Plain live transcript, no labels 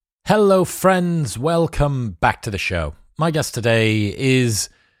Hello friends, welcome back to the show. My guest today is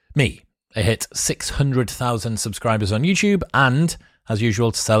me. I hit 600,000 subscribers on YouTube and, as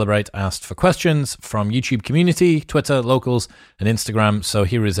usual, to celebrate, I asked for questions from YouTube community, Twitter, locals and Instagram. So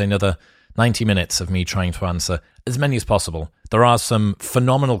here is another 90 minutes of me trying to answer as many as possible. There are some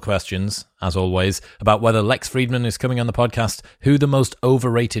phenomenal questions, as always, about whether Lex Fridman is coming on the podcast, who the most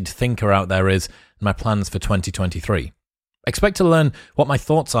overrated thinker out there is, and my plans for 2023. Expect to learn what my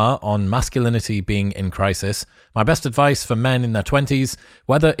thoughts are on masculinity being in crisis, my best advice for men in their 20s,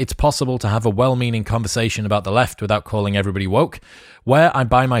 whether it's possible to have a well-meaning conversation about the left without calling everybody woke, where I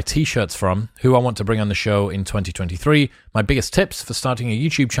buy my t-shirts from, who I want to bring on the show in 2023, my biggest tips for starting a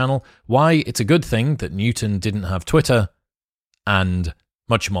YouTube channel, why it's a good thing that Newton didn't have Twitter, and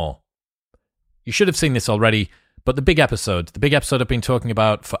much more. You should have seen this already, but the big episode I've been talking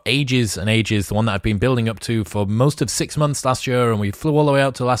about for ages and ages, the one that I've been building up to for most of 6 months last year, and we flew all the way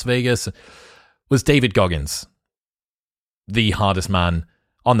out to Las Vegas, was David Goggins, the hardest man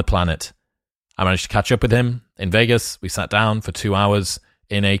on the planet. I managed to catch up with him in Vegas. We sat down for 2 hours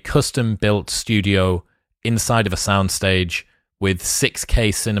in a custom-built studio inside of a soundstage with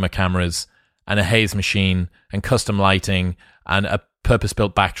 6K cinema cameras and a haze machine and custom lighting and a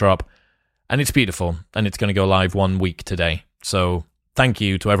purpose-built backdrop. And it's beautiful, and it's going to go live 1 week today. So thank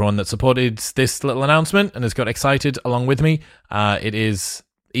you to everyone that supported this little announcement and has got excited along with me. It is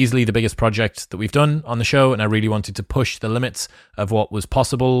easily the biggest project that we've done on the show, and I really wanted to push the limits of what was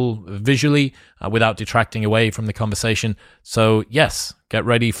possible visually without detracting away from the conversation. So yes, get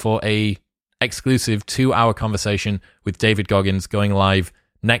ready for a exclusive 2-hour conversation with David Goggins going live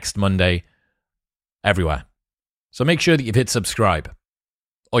next Monday everywhere. So make sure that you've hit subscribe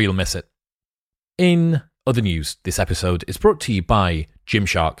or you'll miss it. In other news, this episode is brought to you by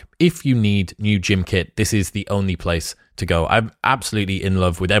Gymshark. If you need new gym kit, this is the only place to go. I'm absolutely in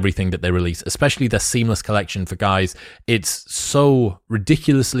love with everything that they release, especially their seamless collection for guys. It's so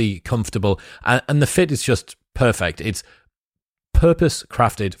ridiculously comfortable, and the fit is just perfect. It's purpose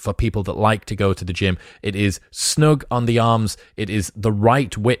crafted for people that like to go to the gym. It is snug on the arms. It is the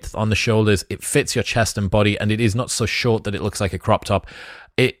right width on the shoulders. It fits your chest and body, and it is not so short that it looks like a crop top.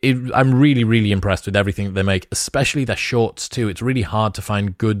 I'm really, really impressed with everything that they make, especially their shorts too. It's really hard to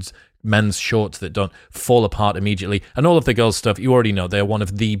find good men's shorts that don't fall apart immediately. And all of the girls' stuff, you already know, they're one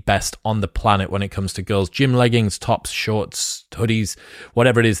of the best on the planet when it comes to girls' gym leggings, tops, shorts, hoodies,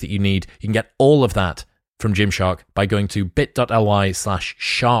 whatever it is that you need. You can get all of that from Gymshark by going to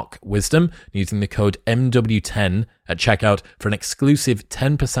bit.ly/sharkwisdom using the code MW10 at checkout for an exclusive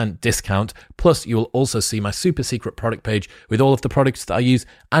 10% discount. Plus, you will also see my super secret product page with all of the products that I use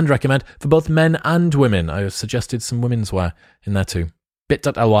and recommend for both men and women. I have suggested some women's wear in there too.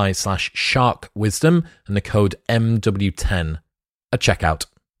 bit.ly/sharkwisdom and the code MW10 at checkout.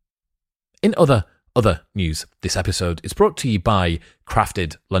 In other news, this episode is brought to you by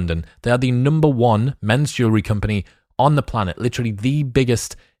Crafted London. They are the #1 men's jewelry company on the planet, literally the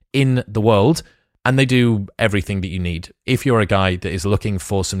biggest in the world, and they do everything that you need. If you're a guy that is looking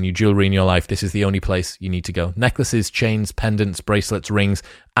for some new jewelry in your life, this is the only place you need to go. Necklaces, chains, pendants, bracelets, rings,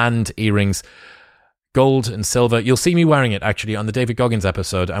 and earrings. Gold and silver. You'll see me wearing it actually on the David Goggins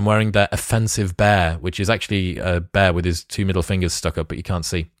episode. I'm wearing their offensive bear, which is actually a bear with his 2 middle fingers stuck up, but you can't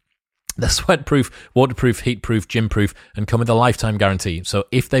see. They're sweat-proof, waterproof, heat-proof, gym-proof, and come with a lifetime guarantee. So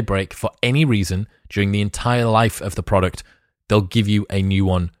if they break for any reason during the entire life of the product, they'll give you a new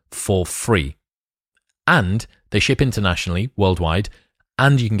one for free. And they ship internationally, worldwide,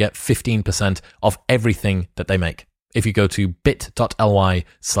 and you can get 15% off everything that they make. If you go to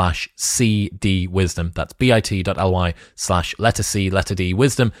bit.ly/cdwisdom, that's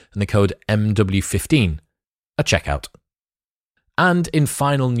bit.ly/C_wisdom, and the code MW15 at checkout. And in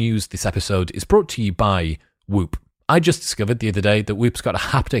final news, this episode is brought to you by Whoop. I just discovered the other day that Whoop's got a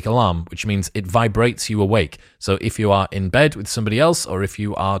haptic alarm, which means it vibrates you awake. So if you are in bed with somebody else, or if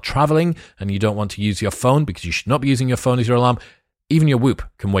you are traveling and you don't want to use your phone because you should not be using your phone as your alarm, even your Whoop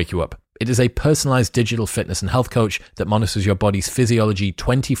can wake you up. It is a personalized digital fitness and health coach that monitors your body's physiology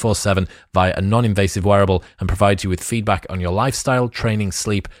 24/7 via a non-invasive wearable and provides you with feedback on your lifestyle, training,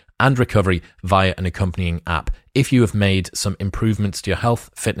 sleep, and recovery via an accompanying app. If you have made some improvements to your health,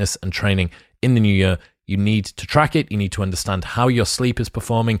 fitness, and training in the new year, you need to track it. You need to understand how your sleep is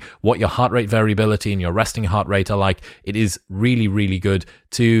performing, what your heart rate variability and your resting heart rate are like. It is really, really good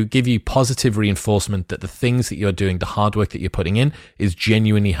to give you positive reinforcement that the things that you're doing, the hard work that you're putting in, is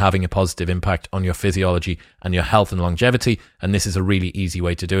genuinely having a positive impact on your physiology and your health and longevity. And this is a really easy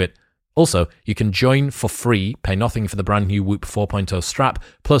way to do it. Also, you can join for free, pay nothing for the brand new Whoop 4.0 strap,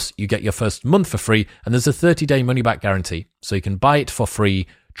 plus you get your first month for free, and there's a 30-day money-back guarantee. So you can buy it for free,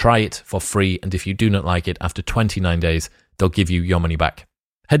 Try it for free, and if you do not like it, after 29 days, they'll give you your money back.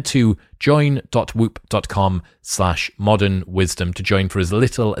 Head to join.whoop.com/modernwisdom to join for as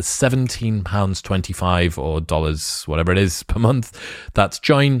little as £17.25 or dollars, whatever it is, per month. That's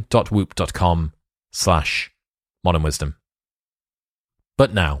join.whoop.com/modernwisdom.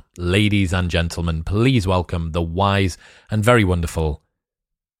 But now, ladies and gentlemen, please welcome the wise and very wonderful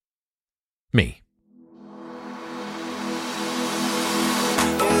me.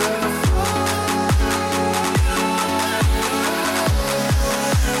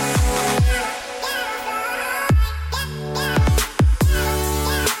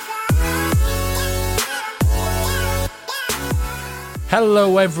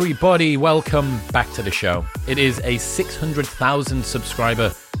 Hello everybody, welcome back to the show. It is a 600,000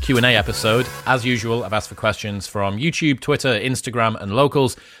 subscriber Q&A episode. As usual, I've asked for questions from YouTube, Twitter, Instagram and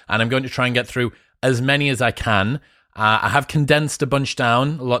locals, and I'm going to try and get through as many as I can. I have condensed a bunch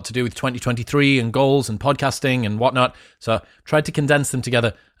down, a lot to do with 2023 and goals and podcasting and whatnot, so tried to condense them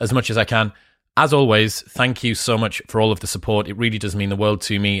together as much as I can. As always, thank you so much for all of the support. It really does mean the world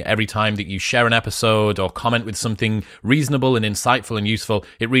to me. Every time that you share an episode or comment with something reasonable and insightful and useful,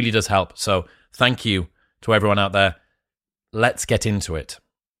 it really does help. So thank you to everyone out there. Let's get into it.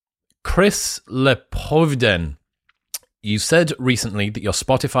 Chris Lepovden, you said recently that your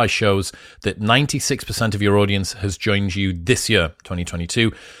Spotify shows that 96% of your audience has joined you this year,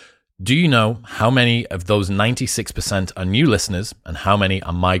 2022. Do you know how many of those 96% are new listeners and how many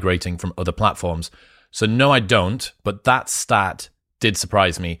are migrating from other platforms? So no, I don't, but that stat did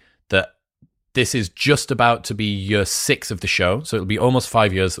surprise me that this is just about to be year 6 of the show. So it'll be almost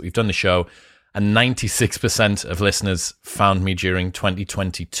 5 years that we've done the show, and 96% of listeners found me during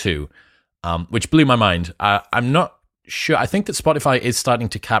 2022, which blew my mind. I'm not sure. I think that Spotify is starting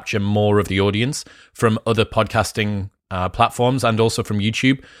to capture more of the audience from other podcasting platforms and also from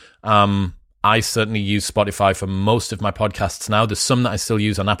YouTube. I certainly use Spotify for most of my podcasts now. There's some that I still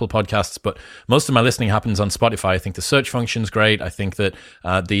use on Apple Podcasts, but most of my listening happens on Spotify. I think the search function's great. I think that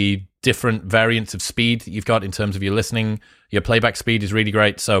the different variants of speed that you've got in terms of your listening, your playback speed is really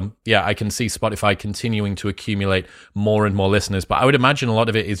great. So yeah, I can see Spotify continuing to accumulate more and more listeners, but I would imagine a lot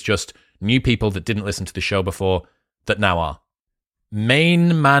of it is just new people that didn't listen to the show before that now are.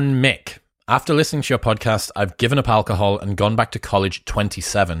 Main Man Mick. After listening to your podcast, I've given up alcohol and gone back to college at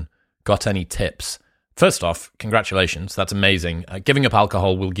 27. Got any tips? First off, congratulations. That's amazing. Giving up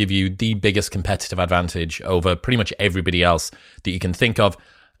alcohol will give you the biggest competitive advantage over pretty much everybody else that you can think of.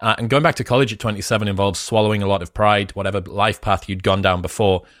 And going back to college at 27 involves swallowing a lot of pride. Whatever life path you'd gone down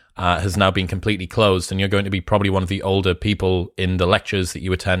before has now been completely closed, and you're going to be probably one of the older people in the lectures that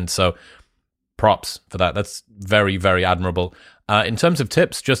you attend. So props for that. That's very, very admirable. In terms of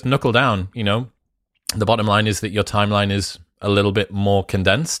tips, just knuckle down. You know, the bottom line is that your timeline is a little bit more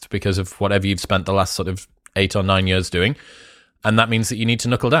condensed because of whatever you've spent the last sort of 8 or 9 years doing. And that means that you need to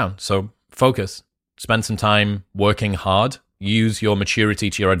knuckle down. So focus, spend some time working hard, use your maturity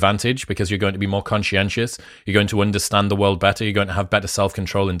to your advantage because you're going to be more conscientious. You're going to understand the world better. You're going to have better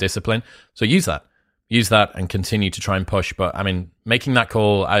self-control and discipline. So use that and continue to try and push. But I mean, making that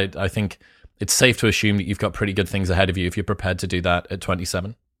call, I think it's safe to assume that you've got pretty good things ahead of you if you're prepared to do that at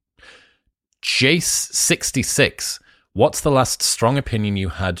 27. Jace66. What's the last strong opinion you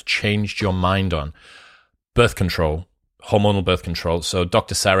had changed your mind on? Birth control, hormonal birth control. So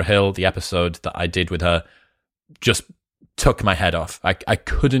Dr. Sarah Hill, the episode that I did with her, just took my head off. I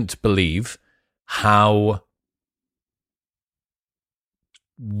couldn't believe how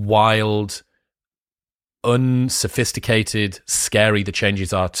wild, unsophisticated, scary the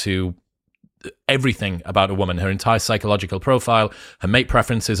changes are to everything about a woman. Her entire psychological profile, her mate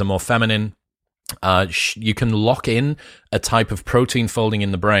preferences are more feminine. You can lock in a type of protein folding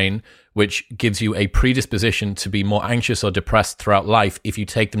in the brain which gives you a predisposition to be more anxious or depressed throughout life if you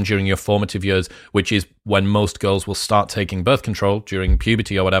take them during your formative years, which is when most girls will start taking birth control during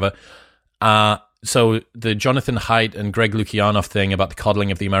puberty or whatever. So the Jonathan Haidt and Greg Lukianoff thing about the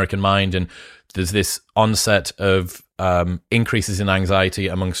coddling of the American mind, and there's this onset of increases in anxiety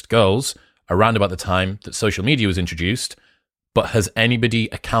amongst girls around about the time that social media was introduced. But has anybody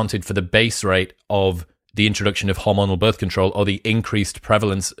accounted for the base rate of the introduction of hormonal birth control or the increased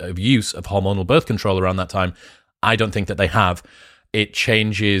prevalence of use of hormonal birth control around that time? I don't think that they have. It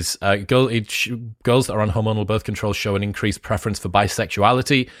changes. Girls that are on hormonal birth control show an increased preference for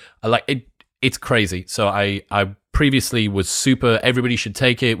bisexuality. It's crazy. So I previously was super, everybody should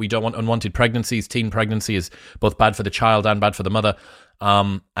take it. We don't want unwanted pregnancies. Teen pregnancy is both bad for the child and bad for the mother.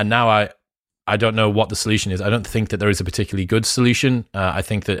 And now I don't know what the solution is. I don't think that there is a particularly good solution. I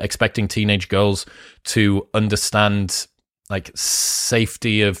think that expecting teenage girls to understand like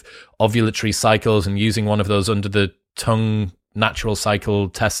safety of ovulatory cycles and using one of those under the tongue natural cycle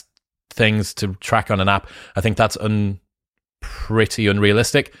test things to track on an app. I think that's pretty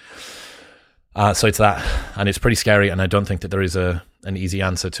unrealistic. So it's that, and it's pretty scary, and I don't think that there is an easy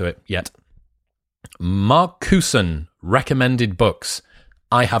answer to it yet. Mark Coulson recommended books.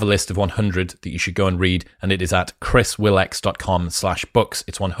 I have a list of 100 that you should go and read, and it is at chriswillx.com/books.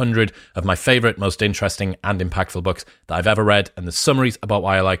 It's 100 of my favorite, most interesting and impactful books that I've ever read, and the summaries about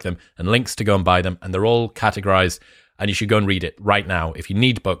why I like them, and links to go and buy them, and they're all categorized, and you should go and read it right now. If you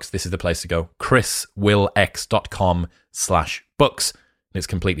need books, this is the place to go. chriswillx.com/books. It's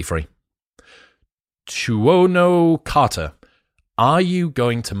completely free. Chuono Carter. Are you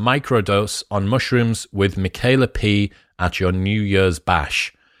going to microdose on mushrooms with Michaela P at your New Year's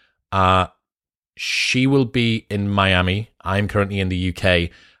bash? She will be in Miami. I'm currently in the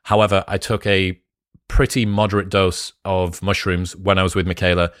UK. However, I took a pretty moderate dose of mushrooms when I was with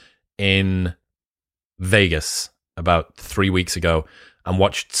Michaela in Vegas about 3 weeks ago and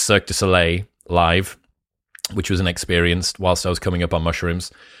watched Cirque du Soleil live, which was an experience whilst I was coming up on mushrooms,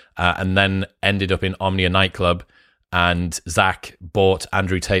 and then ended up in Omnia nightclub. And Zach bought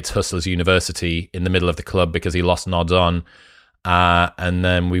Andrew Tate's Hustlers University in the middle of the club because he lost nods on. And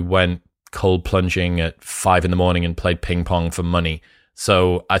then we went cold plunging at 5 a.m. and played ping pong for money.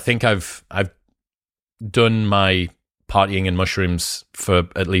 So I think I've done my partying and mushrooms for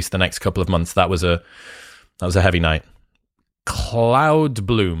at least the next couple of months. That was a heavy night. Cloud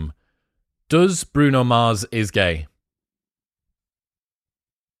Bloom. Does Bruno Mars is gay?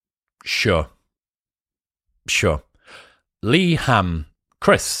 Sure. Lee Ham.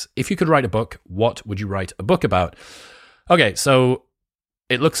 Chris, if you could write a book, what would you write a book about? Okay, so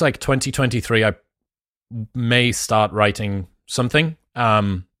it looks like 2023, I may start writing something.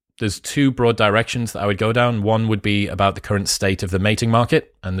 There's two broad directions that I would go down. One would be about the current state of the mating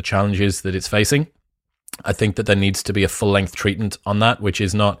market and the challenges that it's facing. I think that there needs to be a full-length treatment on that, which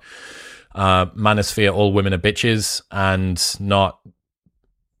is not manosphere, all women are bitches, and not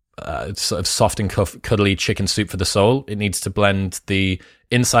sort of soft and cuddly chicken soup for the soul. It needs to blend the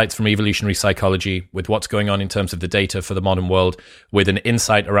insights from evolutionary psychology with what's going on in terms of the data for the modern world, with an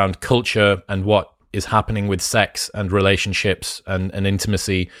insight around culture and what is happening with sex and relationships and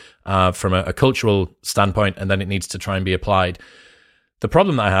intimacy from a cultural standpoint, and then it needs to try and be applied. The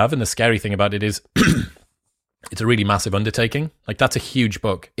problem that I have, and the scary thing about it, is it's a really massive undertaking. Like, that's a huge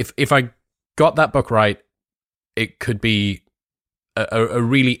book. If I got that book right, it could be a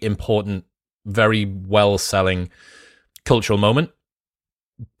really important, very well-selling cultural moment.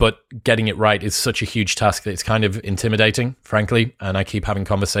 But getting it right is such a huge task that it's kind of intimidating, frankly. And I keep having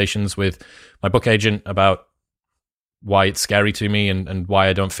conversations with my book agent about why it's scary to me and why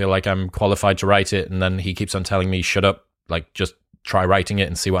I don't feel like I'm qualified to write it. And then he keeps on telling me, shut up, like, just try writing it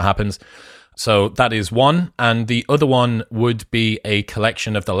and see what happens. So that is one. And the other one would be a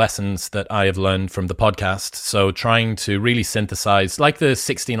collection of the lessons that I have learned from the podcast. So trying to really synthesize, like the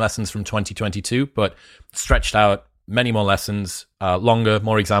 16 lessons from 2022, but stretched out, many more lessons, longer,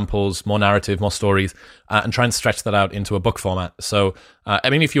 more examples, more narrative, more stories, and try and stretch that out into a book format. So, I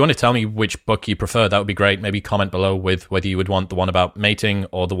mean, if you want to tell me which book you prefer, that would be great. Maybe comment below with whether you would want the one about mating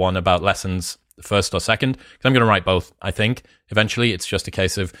or the one about lessons first or second, because I'm going to write both, I think. Eventually, it's just a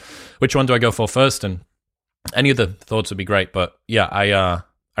case of which one do I go for first, and any other thoughts would be great. But yeah, I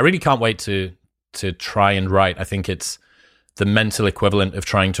really can't wait to try and write. I think it's the mental equivalent of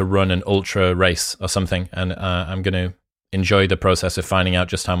trying to run an ultra race or something, and I'm going to enjoy the process of finding out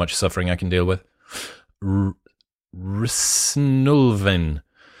just how much suffering I can deal with. Snulvin.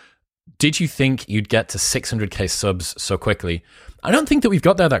 Did you think you'd get to 600k subs so quickly? I don't think that we've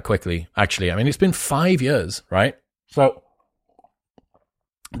got there that quickly, actually. I mean, it's been 5 years, right? So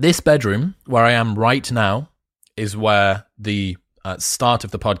this bedroom where I am right now is where the start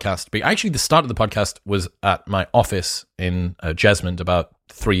of the podcast be. Actually, the start of the podcast was at my office in Jesmond, about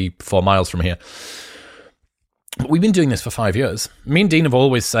 3-4 miles from here. But we've been doing this for 5 years. Me and Dean have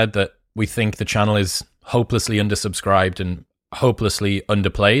always said that we think the channel is hopelessly undersubscribed and hopelessly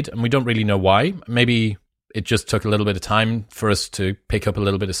underplayed, and we don't really know why. Maybe it just took a little bit of time for us to pick up a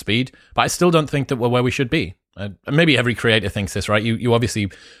little bit of speed, but I still don't think that we're where we should be. Maybe every creator thinks this, right? You obviously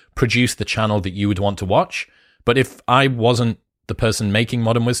produce the channel that you would want to watch, but if I wasn't the person making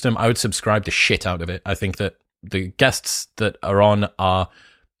Modern Wisdom, I would subscribe the shit out of it. I think that the guests that are on are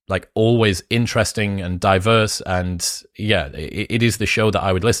like always interesting and diverse, and yeah, it is the show that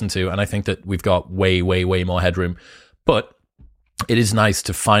I would listen to, and I think that we've got way, way, way more headroom. But it is nice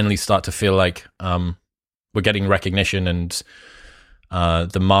to finally start to feel like we're getting recognition, and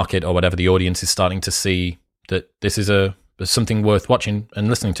the market or whatever, the audience is starting to see that this is a something worth watching and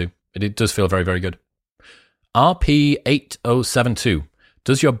listening to. It does feel very, very good. RP8072.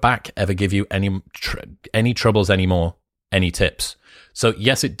 Does your back ever give you any troubles anymore? Any tips? So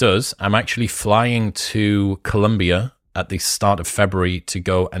yes, it does. I'm actually flying to Colombia at the start of February to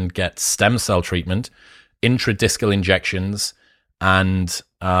go and get stem cell treatment, intradiscal injections, and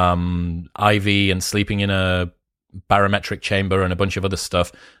IV and sleeping in a barometric chamber and a bunch of other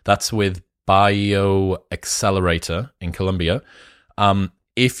stuff. That's with BioAccelerator in Colombia.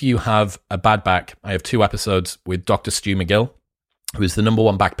 If you have a bad back, I have 2 episodes with Dr. Stu McGill, who is the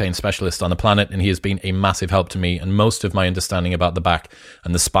 #1 back pain specialist on the planet, and he has been a massive help to me, and most of my understanding about the back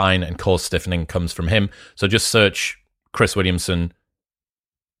and the spine and core stiffening comes from him. So just search Chris Williamson,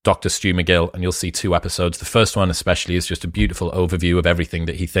 Dr. Stu McGill, and you'll see 2 episodes. The first one especially is just a beautiful overview of everything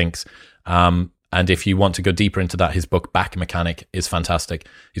that he thinks. And if you want to go deeper into that, his book, Back Mechanic, is fantastic.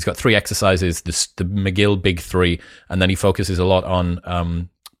 He's got 3 exercises, the McGill Big 3, and then he focuses a lot on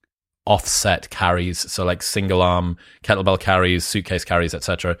offset carries, so like single arm, kettlebell carries, suitcase carries,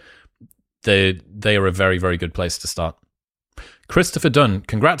 etc. They are a very, very good place to start. Christopher Dunn,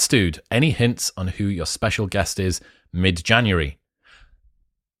 congrats, dude. Any hints on who your special guest is mid-January?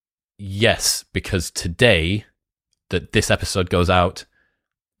 Yes, because today that this episode goes out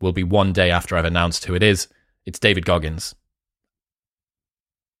will be 1 day after I've announced who it is. It's David Goggins.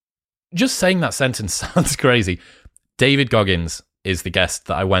 Just saying that sentence sounds crazy. David Goggins is the guest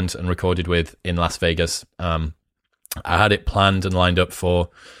that I went and recorded with in Las Vegas. I had it planned and lined up for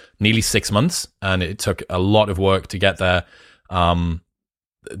nearly 6 months, and it took a lot of work to get there.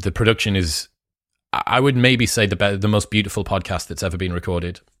 The production is, I would maybe say, the most beautiful podcast that's ever been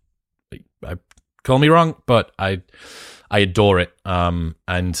recorded. Call me wrong, but I adore it.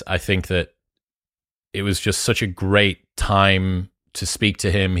 And I think that it was just such a great time to speak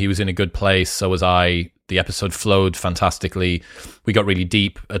to him. He was in a good place. So was I. The episode flowed fantastically. We got really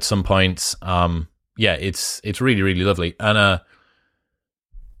deep at some points. Yeah, it's really, really lovely. And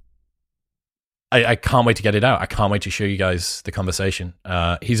I can't wait to get it out. I can't wait to show you guys the conversation.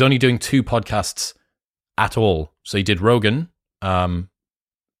 He's only doing 2 podcasts at all. So he did Rogan.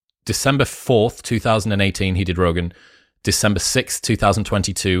 December 4th, 2018, he did Rogan. December 6th,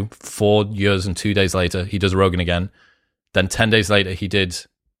 2022, 4 years and 2 days later, he does Rogan again. Then 10 days later, he did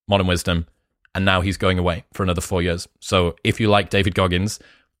Modern Wisdom. And now he's going away for another 4 years. So if you like David Goggins,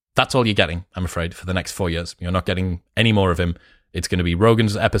 that's all you're getting, I'm afraid, for the next 4 years. You're not getting any more of him. It's going to be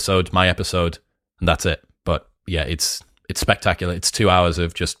Rogan's episode, my episode, and that's it. But yeah, it's spectacular. It's 2 hours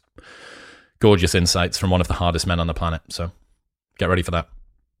of just gorgeous insights from one of the hardest men on the planet. So get ready for that.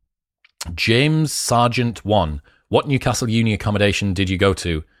 James Sargent 1. What Newcastle Uni accommodation did you go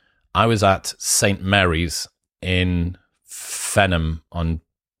to? I was at St. Mary's in Fenham on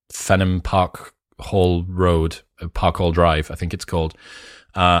Fenham Park Hall Road, Park Hall Drive, I think it's called.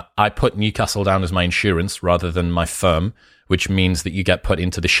 I put Newcastle down as my insurance rather than my firm, which means that you get put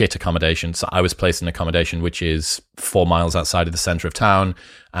into the shit accommodation. So I was placed in accommodation which is 4 miles outside of the centre of town,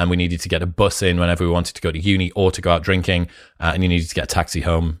 and we needed to get a bus in whenever we wanted to go to uni or to go out drinking, and you needed to get a taxi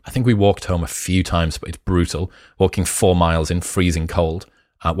home. I think we walked home a few times, but it's brutal. Walking 4 miles in freezing cold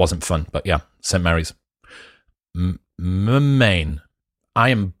wasn't fun, but yeah, St. Mary's. Maine. I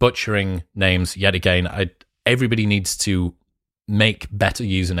am butchering names yet again. Everybody needs to make better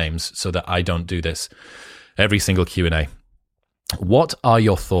usernames so that I don't do this every single Q&A. What are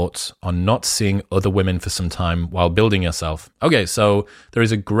your thoughts on not seeing other women for some time while building yourself? Okay, so there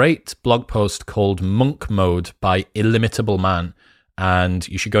is a great blog post called Monk Mode by Illimitable Man, and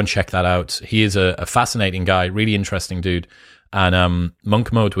you should go and check that out. He is a fascinating guy, really interesting dude. And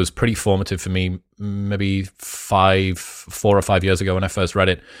Monk Mode was pretty formative for me, maybe 4 or 5 years ago when I first read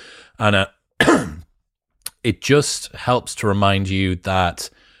it. And it just helps to remind you that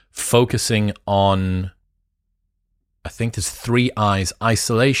focusing on, I think there's 3 I's: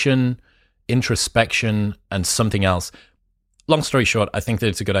 isolation, introspection, and something else. Long story short, I think that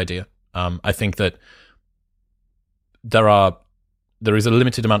it's a good idea. I think that there is a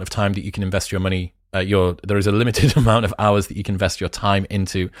limited amount of time that you can invest your money. There is a limited amount of hours that you can invest your time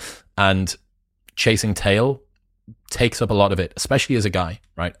into, and chasing tail takes up a lot of it, especially as a guy,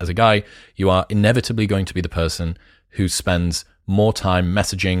 right? As a guy, you are inevitably going to be the person who spends more time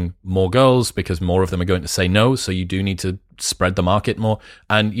messaging more girls because more of them are going to say no. So you do need to spread the market more,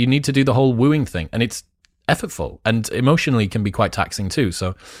 and you need to do the whole wooing thing, and it's effortful and emotionally can be quite taxing too.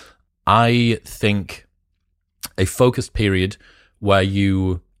 So I think a focused period where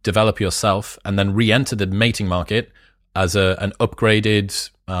you develop yourself and then re-enter the mating market as an upgraded,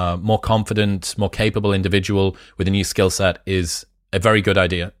 more confident, more capable individual with a new skill set is a very good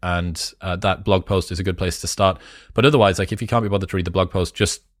idea, and that blog post is a good place to start. But otherwise, like if you can't be bothered to read the blog post,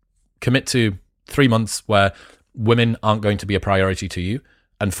 just commit to 3 months where women aren't going to be a priority to you,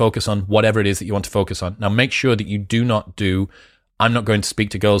 and focus on whatever it is that you want to focus on. Now, make sure that you do not do, I'm not going to speak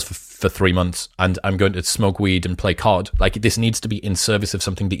to girls for 3 months and I'm going to smoke weed and play COD. Like, this needs to be in service of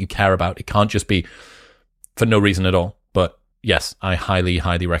something that you care about. It can't just be for no reason at all. But yes, I highly,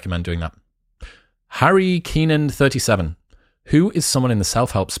 highly recommend doing that. Harry Keenan 37. Who is someone in the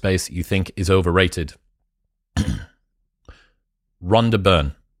self-help space you think is overrated? Rhonda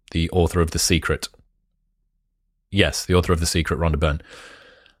Byrne, the author of The Secret. Yes, the author of The Secret, Rhonda Byrne.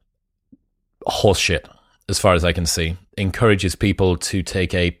 Horseshit, as far as I can see. Encourages people to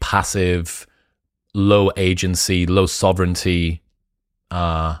take a passive, low agency, low sovereignty,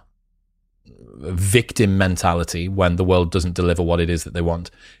 victim mentality when the world doesn't deliver what it is that they want.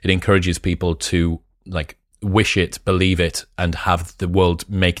 It encourages people to like wish it, believe it, and have the world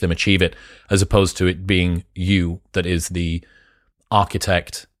make them achieve it, as opposed to it being you that is the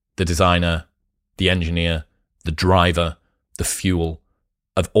architect, the designer, the engineer, the driver, the fuel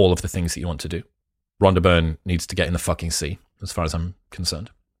of all of the things that you want to do. Rhonda Byrne needs to get in the fucking sea, as far as I'm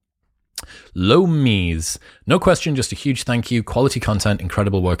concerned. Low Mies. No question, just a huge thank you. Quality content,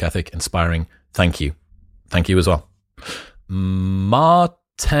 incredible work ethic, inspiring. Thank you. Thank you as well.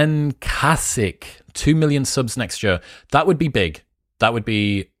 Martin Kasich. 2 million subs next year. That would be big. I would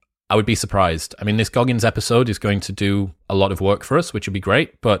be surprised. I mean, this Goggins episode is going to do a lot of work for us, which would be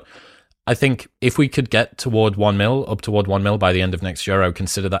great, but I think if we could get toward 1 mil, up toward 1 mil by the end of next year, I would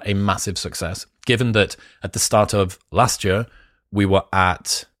consider that a massive success. Given that at the start of last year, we were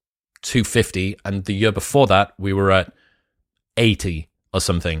at 250, and the year before that, we were at 80 or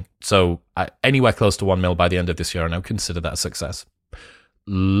something. So anywhere close to 1 mil by the end of this year, and I would consider that a success.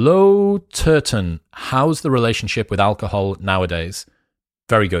 Low Turton, how's the relationship with alcohol nowadays?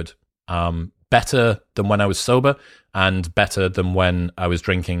 Very good. Better than when I was sober, and better than when I was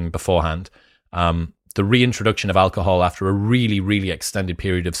drinking beforehand. The reintroduction of alcohol after a really, really extended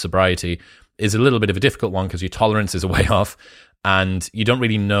period of sobriety is a little bit of a difficult one because your tolerance is a way off and you don't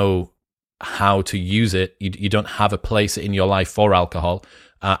really know how to use it. You don't have a place in your life for alcohol.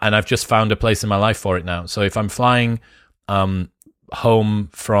 And I've just found a place in my life for it now. So if I'm flying home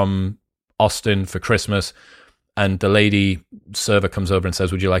from Austin for Christmas, and the lady server comes over and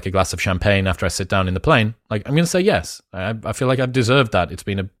says, would you like a glass of champagne after I sit down in the plane? Like, I'm going to say yes. I feel like I've deserved that. It's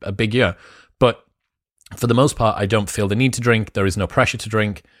been a big year. But for the most part, I don't feel the need to drink. There is no pressure to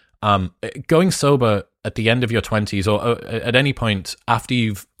drink. Going sober at the end of your 20s or at any point after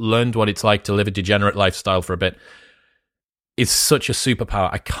you've learned what it's like to live a degenerate lifestyle for a bit is such a superpower.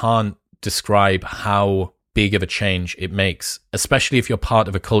 I can't describe how big of a change it makes, especially if you're part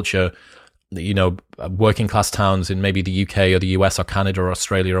of a culture, you know, working class towns in maybe the UK or the US or Canada or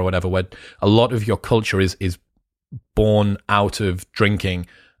Australia or whatever, where a lot of your culture is born out of drinking.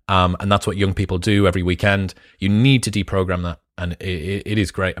 And that's what young people do every weekend. You need to deprogram that. And it is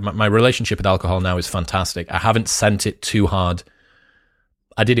great. My relationship with alcohol now is fantastic. I haven't sent it too hard.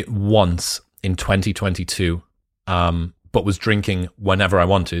 I did it once in 2022, but was drinking whenever I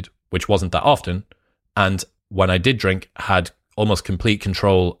wanted, which wasn't that often. And when I did drink, had almost complete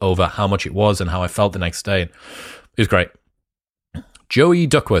control over how much it was and how I felt the next day. It was great. Joey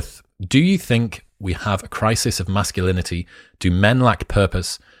Duckworth, do you think we have a crisis of masculinity? Do men lack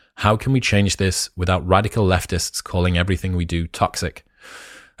purpose? How can we change this without radical leftists calling everything we do toxic?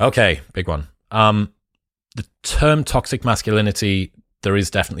 Okay, big one. The term toxic masculinity, there is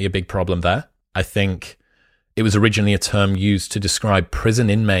definitely a big problem there. I think it was originally a term used to describe prison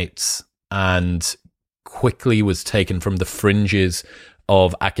inmates and quickly was taken from the fringes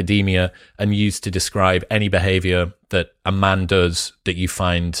of academia and used to describe any behavior that a man does that you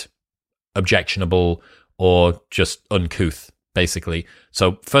find objectionable or just uncouth, basically.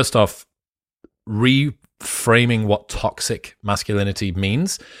 So first off, reframing what toxic masculinity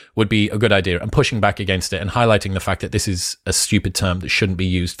means would be a good idea, and pushing back against it and highlighting the fact that this is a stupid term that shouldn't be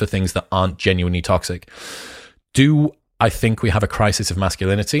used for things that aren't genuinely toxic. Do I think we have a crisis of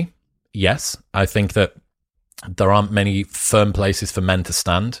masculinity? Yes, I think that there aren't many firm places for men to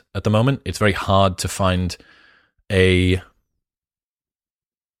stand at the moment. It's very hard to find anywhere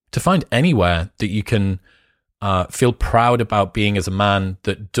that you can feel proud about being as a man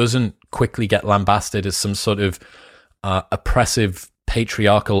that doesn't quickly get lambasted as some sort of oppressive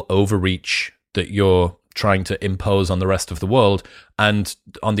patriarchal overreach that you're trying to impose on the rest of the world. And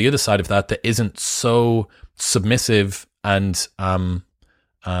on the other side of that, that isn't so submissive and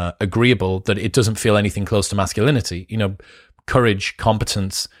agreeable that it doesn't feel anything close to masculinity. You know, courage,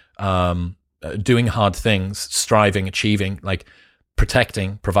 competence, doing hard things, striving, achieving, like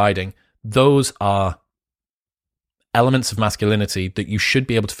protecting, providing, those are elements of masculinity that you should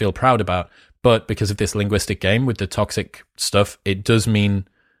be able to feel proud about. But because of this linguistic game with the toxic stuff, it does mean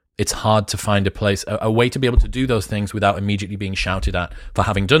it's hard to find a way to be able to do those things without immediately being shouted at for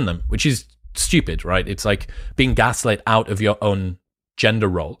having done them, which is stupid, right? It's like being gaslit out of your own gender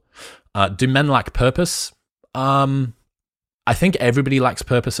role. Do men lack purpose? I think everybody lacks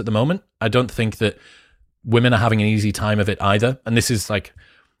purpose at the moment. I don't think that women are having an easy time of it either. And this is like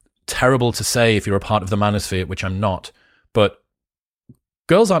terrible to say if you're a part of the manosphere, which I'm not. But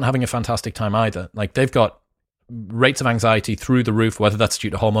girls aren't having a fantastic time either. Like, they've got rates of anxiety through the roof, whether that's due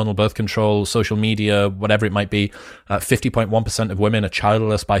to hormonal birth control, social media, whatever it might be. 50.1% of women are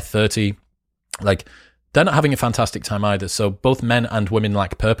childless by 30. Like, they're not having a fantastic time either. So both men and women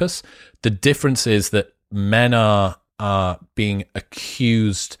lack purpose. The difference is that men are being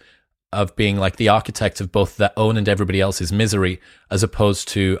accused of being like the architect of both their own and everybody else's misery, as opposed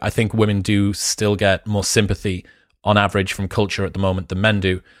to, I think women do still get more sympathy on average from culture at the moment than men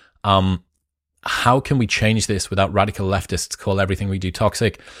do. How can we change this without radical leftists call everything we do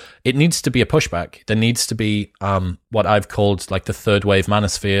toxic? It needs to be a pushback. There needs to be what I've called like the third wave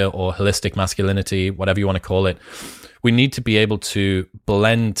manosphere or holistic masculinity, whatever you want to call it. We need to be able to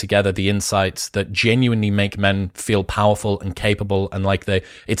blend together the insights that genuinely make men feel powerful and capable, and like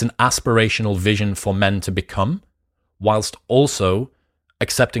it's an aspirational vision for men to become, whilst also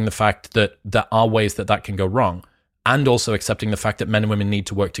accepting the fact that there are ways that can go wrong. And also accepting the fact that men and women need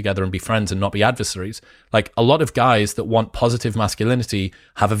to work together and be friends and not be adversaries. Like, a lot of guys that want positive masculinity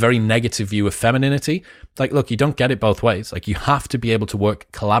have a very negative view of femininity. Like, look, you don't get it both ways. Like, you have to be able to work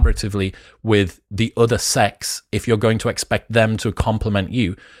collaboratively with the other sex if you're going to expect them to complement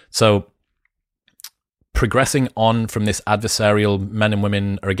you. So progressing on from this adversarial men and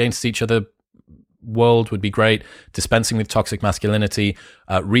women are against each other world would be great. Dispensing with toxic masculinity,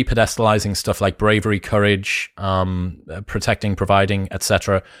 repedestalizing stuff like bravery, courage, protecting, providing,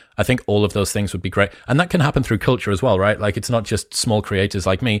 etc. I think all of those things would be great. And that can happen through culture as well, right? Like, it's not just small creators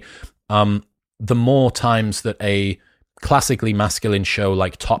like me. The more times that a classically masculine show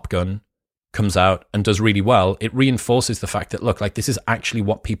like Top Gun comes out and does really well, it reinforces the fact that, look, like, this is actually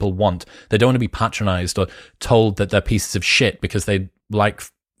what people want. They don't want to be patronized or told that they're pieces of shit because they like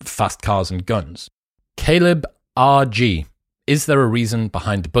fast cars and guns. Caleb RG, is there a reason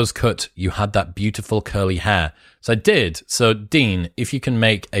behind the buzz cut? You had that beautiful curly hair. So I did. So Dean, if you can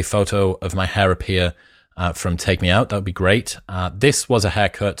make a photo of my hair appear from Take Me Out, that would be great. This was a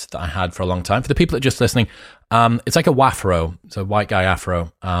haircut that I had for a long time. For the people that are just listening, it's like a wafro. It's a white guy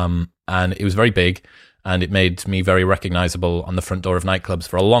afro. And it was very big, and it made me very recognizable on the front door of nightclubs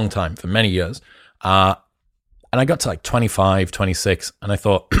for a long time, for many years. And I got to like 25, 26, and I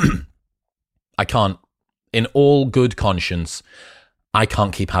thought, I can't, in all good conscience, I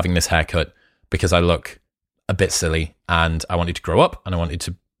can't keep having this haircut because I look a bit silly, and I wanted to grow up, and I wanted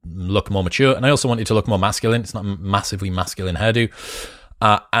to look more mature, and I also wanted to look more masculine. It's not a massively masculine hairdo.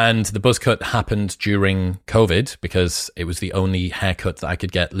 And the buzz cut happened during COVID because it was the only haircut that I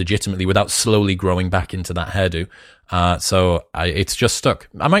could get legitimately without slowly growing back into that hairdo. So it's just stuck.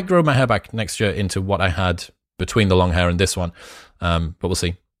 I might grow my hair back next year into what I had between the long hair and this one, but we'll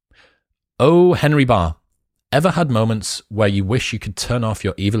see. Oh, Henry Barr, ever had moments where you wish you could turn off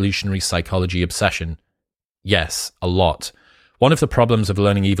your evolutionary psychology obsession? Yes, a lot. One of the problems of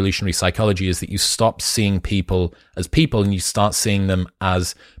learning evolutionary psychology is that you stop seeing people as people and you start seeing them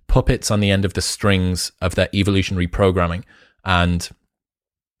as puppets on the end of the strings of their evolutionary programming. And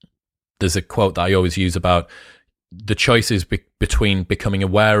there's a quote that I always use about the choices between becoming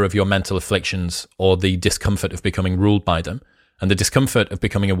aware of your mental afflictions or the discomfort of becoming ruled by them. And the discomfort of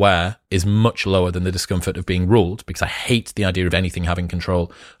becoming aware is much lower than the discomfort of being ruled, because I hate the idea of anything having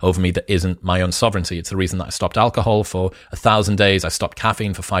control over me that isn't my own sovereignty. It's the reason that I stopped alcohol for 1,000 days. I stopped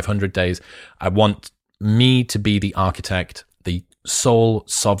caffeine for 500 days. I want me to be the architect, the sole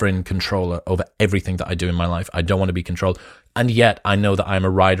sovereign controller over everything that I do in my life. I don't want to be controlled. And yet I know that I'm a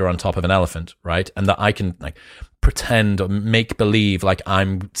rider on top of an elephant, right? And that I can pretend or make believe like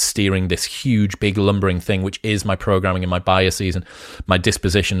I'm steering this huge, big, lumbering thing, which is my programming and my biases and my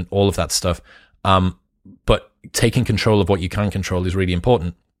disposition, all of that stuff. But taking control of what you can control is really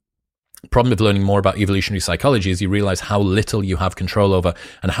important. The problem with learning more about evolutionary psychology is you realize how little you have control over,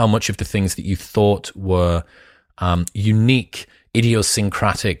 and how much of the things that you thought were unique,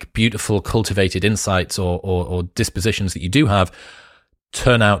 idiosyncratic, beautiful, cultivated insights or dispositions that you do have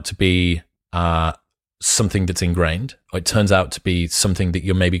turn out to be something that's ingrained, or it turns out to be something that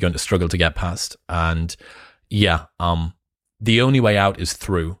you're maybe going to struggle to get past. And yeah, the only way out is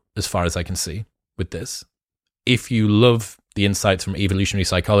through, as far as I can see with this. If you love the insights from evolutionary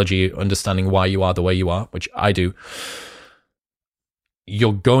psychology, understanding why you are the way you are, which I do,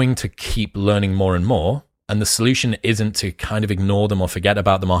 you're going to keep learning more and more. And the solution isn't to kind of ignore them or forget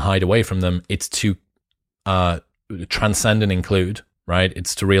about them or hide away from them. It's to transcend and include, right?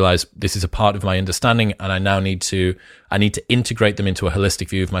 It's to realize this is a part of my understanding, and I now need to integrate them into a holistic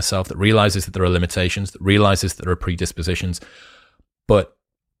view of myself that realizes that there are limitations, that realizes that there are predispositions, but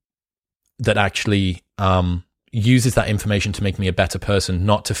that actually uses that information to make me a better person,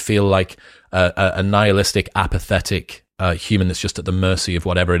 not to feel like a nihilistic, apathetic human that's just at the mercy of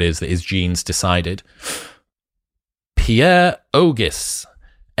whatever it is that his genes decided. Pierre Ogis.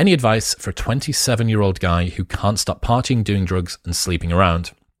 Any advice for a 27-year-old guy who can't stop partying, doing drugs, and sleeping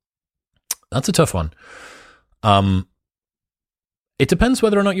around? That's a tough one. It depends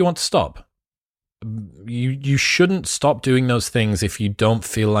whether or not you want to stop. You shouldn't stop doing those things if you don't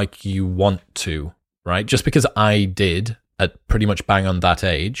feel like you want to, right? Just because I did at pretty much bang on that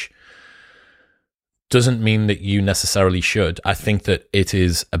age doesn't mean that you necessarily should. I think that it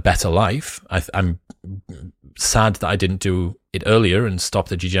is a better life. I'm sad that I didn't do it earlier and stop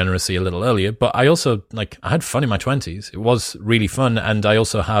the degeneracy a little earlier, but I also, I had fun in my 20s. It was really fun, and I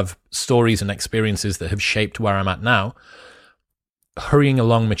also have stories and experiences that have shaped where I'm at now. Hurrying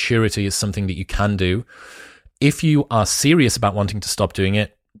along maturity is something that you can do. If you are serious about wanting to stop doing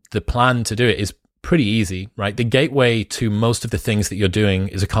it, the plan to do it is pretty easy, right? The gateway to most of the things that you're doing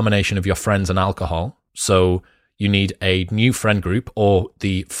is a combination of your friends and alcohol. So you need a new friend group, or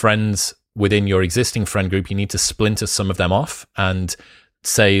the friends within your existing friend group, you need to splinter some of them off and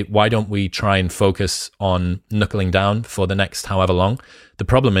say, why don't we try and focus on knuckling down for the next however long? The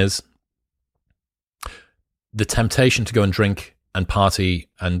problem is the temptation to go and drink and party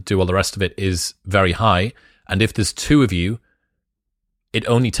and do all the rest of it is very high. And if there's two of you, it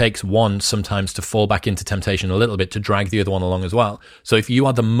only takes one sometimes to fall back into temptation a little bit to drag the other one along as well. So if you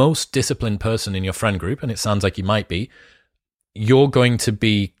are the most disciplined person in your friend group, and it sounds like you might be, you're going to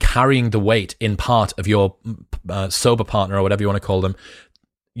be carrying the weight in part of your sober partner, or whatever you want to call them.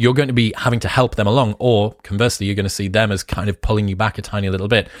 You're going to be having to help them along, or conversely, you're going to see them as kind of pulling you back a tiny little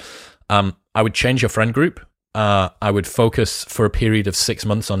bit. I would change your friend group. I would focus for a period of 6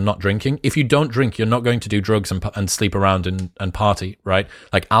 months on not drinking. If you don't drink, you're not going to do drugs and sleep around and party, right?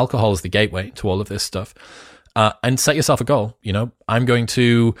 Like, alcohol is the gateway to all of this stuff. And set yourself a goal. I'm going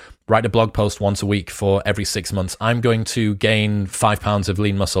to write a blog post once a week for every 6 months. I'm going to gain 5 pounds of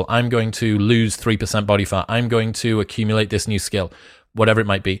lean muscle. I'm going to lose 3% body fat. I'm going to accumulate this new skill, whatever it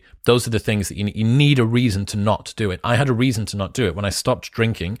might be. Those are the things that you need a reason to not do it. I had a reason to not do it. When I stopped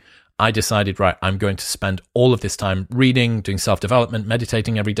drinking, I decided, right, I'm going to spend all of this time reading, doing self-development,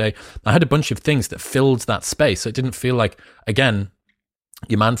 meditating every day. I had a bunch of things that filled that space. So it didn't feel like, again,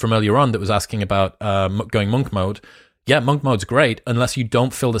 your man from earlier on that was asking about going monk mode. Yeah, monk mode's great unless you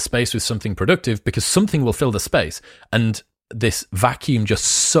don't fill the space with something productive, because something will fill the space. And this vacuum just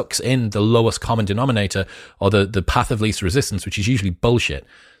sucks in the lowest common denominator, or the path of least resistance, which is usually bullshit.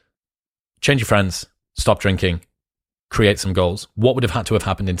 Change your friends, stop drinking, create some goals. What would have had to have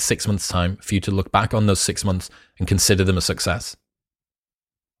happened in 6 months' time for you to look back on those 6 months and consider them a success?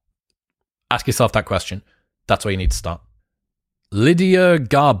 Ask yourself that question. That's where you need to start. Lydia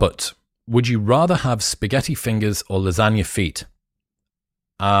Garbut. Would you rather have spaghetti fingers or lasagna feet?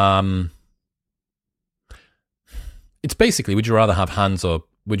 It's basically, would you rather have hands, or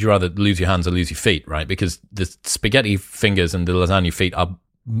would you rather lose your hands or lose your feet, right? Because the spaghetti fingers and the lasagna feet are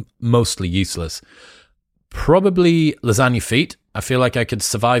mostly useless. Probably lasagna feet. I feel like I could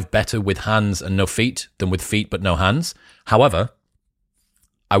survive better with hands and no feet than with feet but no hands. However,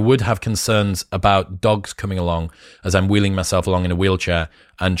 I would have concerns about dogs coming along as I'm wheeling myself along in a wheelchair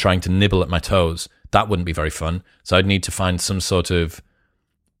and trying to nibble at my toes. That wouldn't be very fun. So I'd need to find some sort of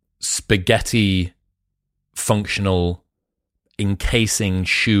spaghetti functional encasing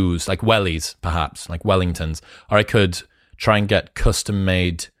shoes, like wellies, perhaps, like Wellingtons. Or I could try and get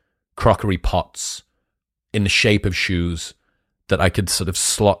custom-made crockery pots in the shape of shoes that I could sort of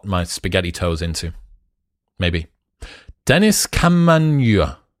slot my spaghetti toes into. Maybe. Dennis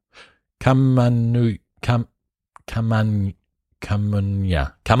Camunya.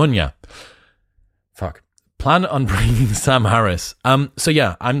 Fuck. Plan on bringing Sam Harris. So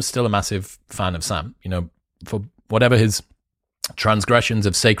yeah, I'm still a massive fan of Sam. For whatever his transgressions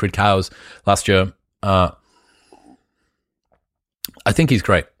of sacred cows last year, I think he's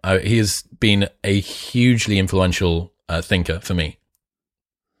great. He has been a hugely influential thinker for me.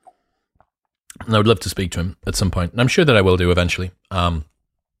 And I would love to speak to him at some point. And I'm sure that I will do eventually.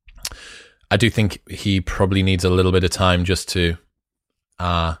 I do think he probably needs a little bit of time just to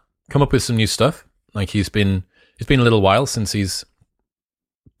come up with some new stuff. Like, it's been it's been a little while since he's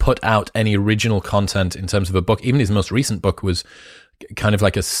put out any original content in terms of a book. Even his most recent book was kind of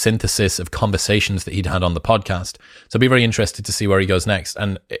like a synthesis of conversations that he'd had on the podcast. So I'd be very interested to see where he goes next.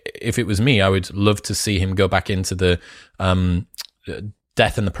 And if it was me, I would love to see him go back into the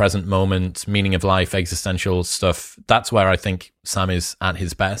death in the present moment, meaning of life, existential stuff. That's where I think Sam is at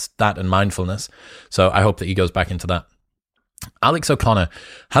his best, that and mindfulness. So I hope that he goes back into that. Alex O'Connor,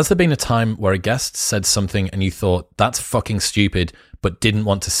 has there been a time where a guest said something and you thought, that's fucking stupid, but didn't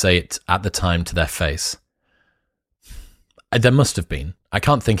want to say it at the time to their face? There must have been. I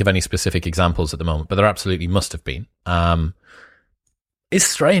can't think of any specific examples at the moment, but there absolutely must have been. It's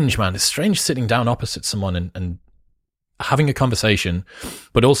strange, man. It's strange sitting down opposite someone and having a conversation,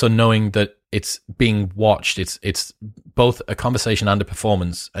 but also knowing that it's being watched. It's both a conversation and a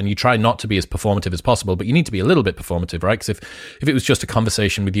performance, and you try not to be as performative as possible, but you need to be a little bit performative, right? Because if it was just a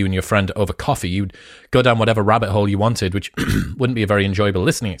conversation with you and your friend over coffee, you'd go down whatever rabbit hole you wanted, which wouldn't be a very enjoyable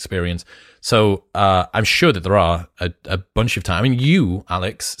listening experience. So I'm sure that there are a bunch of times. I mean, you,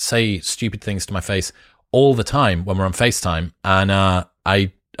 Alex, say stupid things to my face all the time when we're on FaceTime, and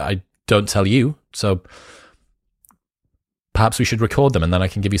I don't tell you. So perhaps we should record them and then I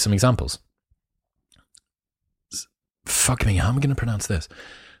can give you some examples. Fuck me, how am I going to pronounce this?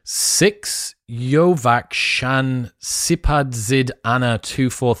 6 Yovak Shan Sipadzid Anna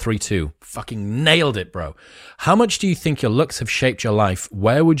 2432. Fucking nailed it, bro. How much do you think your looks have shaped your life?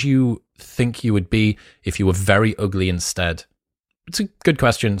 Where would you think you would be if you were very ugly instead? It's a good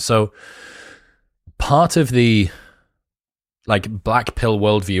question. So part of the black pill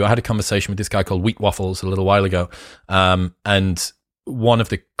worldview, I had a conversation with this guy called Wheat Waffles a little while ago, and one of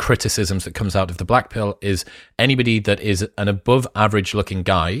the criticisms that comes out of the black pill is anybody that is an above average looking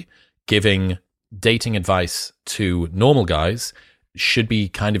guy giving dating advice to normal guys should be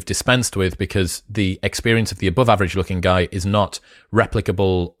kind of dispensed with, because the experience of the above average looking guy is not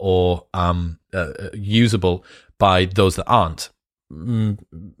replicable or usable by those that aren't.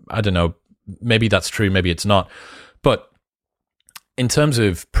 I don't know, maybe that's true, maybe it's not, but in terms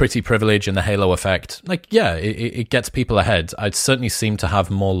of pretty privilege and the halo effect, it gets people ahead. I'd certainly seem to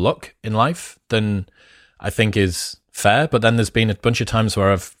have more luck in life than I think is fair, but then there's been a bunch of times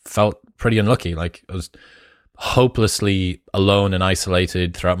where I've felt pretty unlucky. Like I was hopelessly alone and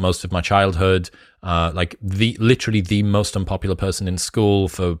isolated throughout most of my childhood, literally the most unpopular person in school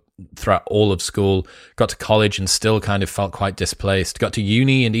throughout all of school. Got to college and still kind of felt quite displaced. Got to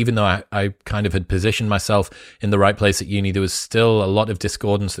uni, and even though I kind of had positioned myself in the right place at uni, there was still a lot of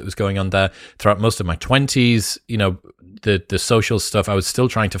discordance that was going on there throughout most of my 20s. You know, the social stuff, I was still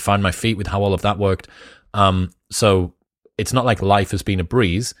trying to find my feet with how all of that worked. So it's not like life has been a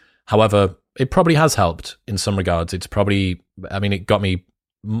breeze. However, it probably has helped in some regards. It got me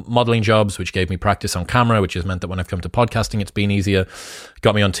modeling jobs, which gave me practice on camera, which has meant that when I've come to podcasting, it's been easier.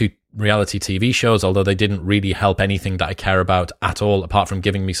 Got me on 2 reality TV shows, although they didn't really help anything that I care about at all, apart from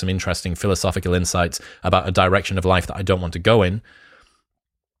giving me some interesting philosophical insights about a direction of life that I don't want to go in.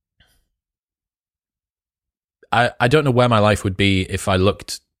 I don't know where my life would be if I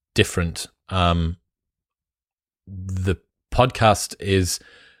looked different. The podcast is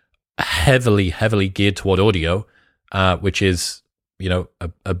heavily geared toward audio, which is,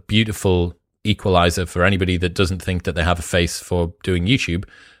 a beautiful equalizer for anybody that doesn't think that they have a face for doing YouTube.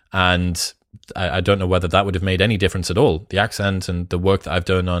 And I don't know whether that would have made any difference at all. The accent and the work that I've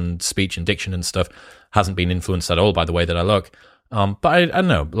done on speech and diction and stuff hasn't been influenced at all by the way that I look. But I don't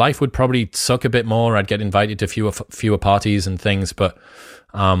know, life would probably suck a bit more. I'd get invited to fewer parties and things, but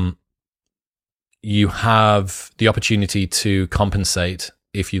you have the opportunity to compensate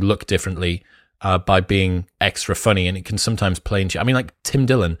if you look differently by being extra funny, and it can sometimes play into. I mean, like Tim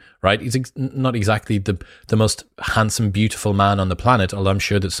Dillon, right? He's not exactly the most handsome, beautiful man on the planet, although I'm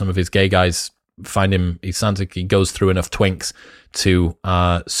sure that some of his gay guys find him. He sounds like he goes through enough twinks to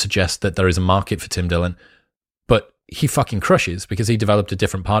suggest that there is a market for Tim Dillon, but he fucking crushes because he developed a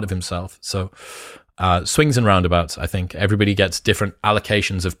different part of himself. So swings and roundabouts. I think everybody gets different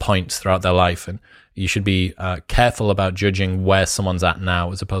allocations of points throughout their life, and you should be careful about judging where someone's at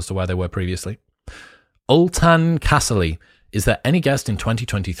now as opposed to where they were previously. Ultan Casserly, is there any guest in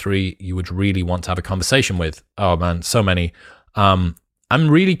 2023 you would really want to have a conversation with? Oh man, so many. I'm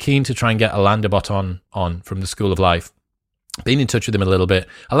really keen to try and get Alain de Botton on from the School of Life. Been in touch with him a little bit.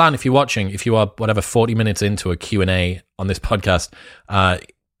 Alain, if you're watching, if you are 40 minutes into a Q&A on this podcast,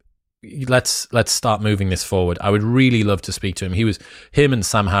 let's start moving this forward. I would really love to speak to him. Him and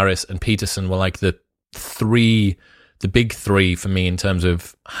Sam Harris and Peterson were like the big three for me in terms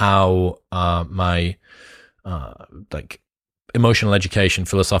of how my emotional education,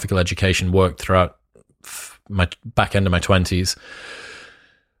 philosophical education worked throughout my back end of my 20s.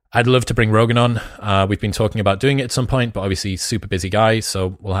 I'd love to bring Rogan on. We've been talking about doing it at some point, but obviously super busy guy,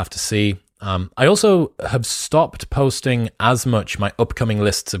 so we'll have to see. I also have stopped posting as much my upcoming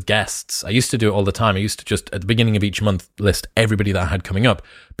lists of guests. I used to do it all the time. I used to just, at the beginning of each month, list everybody that I had coming up,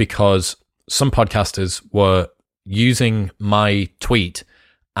 because some podcasters were using my tweet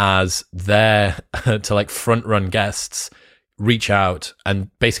as their, to like front run guests, reach out, and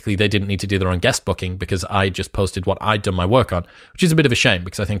basically they didn't need to do their own guest booking because I just posted what I'd done my work on, which is a bit of a shame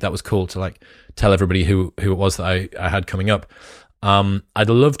because I think that was cool to like tell everybody who it was that I had coming up. I'd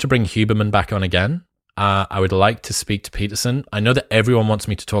love to bring Huberman back on again. I would like to speak to Peterson. I know that everyone wants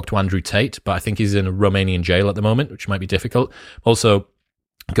me to talk to Andrew Tate, but I think he's in a Romanian jail at the moment, which might be difficult. Also,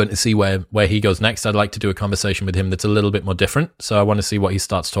 going to see where he goes next. I'd like to do a conversation with him that's a little bit more different. So I want to see what he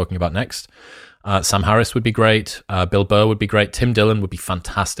starts talking about next. Sam Harris would be great. Bill Burr would be great. Tim Dillon would be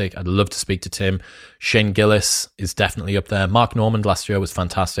fantastic. I'd love to speak to Tim. Shane Gillis is definitely up there. Mark Normand last year was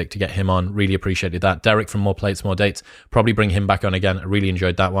fantastic to get him on. Really appreciated that. Derek from More Plates, More Dates. Probably bring him back on again. I really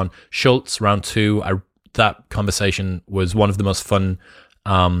enjoyed that one. Schultz, round 2. That conversation was one of the most fun,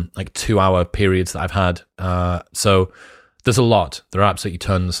 2-hour periods that I've had. So there's a lot. There are absolutely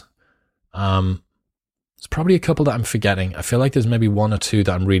tons. There's probably a couple that I'm forgetting. I feel like there's maybe 1 or 2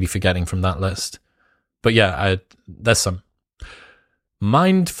 that I'm really forgetting from that list. But yeah, there's some.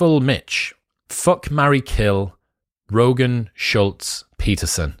 Mindful Mitch. Fuck, marry, kill. Rogan, Schultz,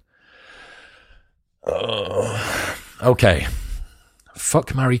 Peterson. Okay.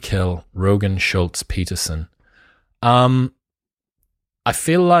 Fuck, marry, kill. Rogan, Schultz, Peterson. I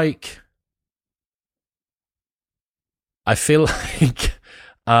feel like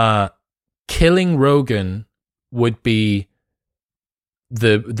killing Rogan would be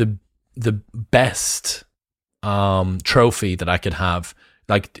the best trophy that I could have.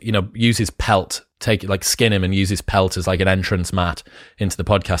 Like, use his pelt, skin him and use his pelt as like an entrance mat into the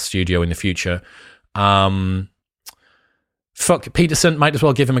podcast studio in the future. Fuck Peterson, might as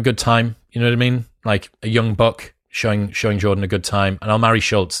well give him a good time. You know what I mean? Like a young buck showing Jordan a good time. And I'll marry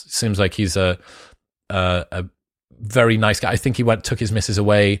Schultz. Seems like he's a very nice guy. I think he took his missus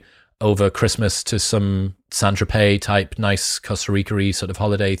away over Christmas to some Saint-Tropez type nice Costa Rica-y sort of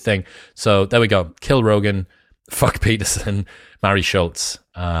holiday thing. So there we go. Kill Rogan, fuck Peterson, marry Schultz.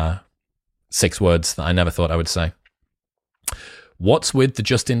 6 words that I never thought I would say. What's with the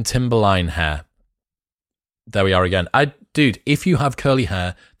Justin Timberline hair? There we are again. Dude, if you have curly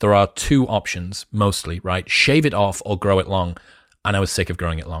hair, there are 2 options mostly, right? Shave it off or grow it long. And I was sick of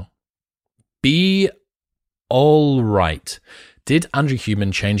growing it long. Be all right. Did Andrew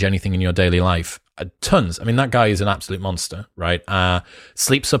Huberman change anything in your daily life? Tons. I mean, that guy is an absolute monster, right?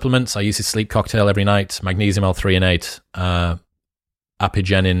 Sleep supplements. I use his sleep cocktail every night. Magnesium L-threonate,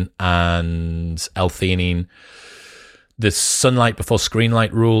 apigenin, and L-theanine. The sunlight before screen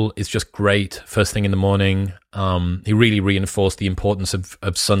light rule is just great. First thing in the morning. He really reinforced the importance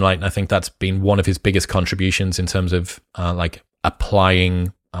of sunlight, and I think that's been one of his biggest contributions in terms of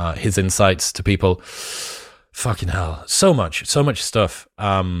applying his insights to people. Fucking hell. So much stuff.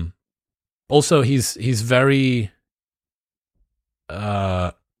 Also, he's very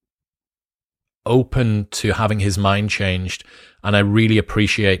open to having his mind changed, and I really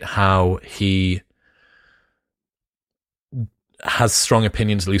appreciate how he has strong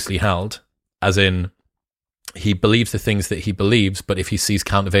opinions loosely held, as in he believes the things that he believes, but if he sees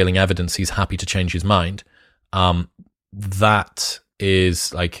countervailing evidence, he's happy to change his mind. That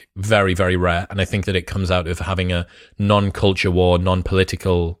is like very, very rare. And I think that it comes out of having a non-culture war,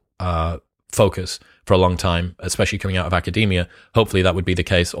 non-political focus for a long time, especially coming out of academia. Hopefully that would be the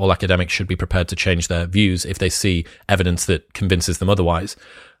case. All academics should be prepared to change their views if they see evidence that convinces them otherwise.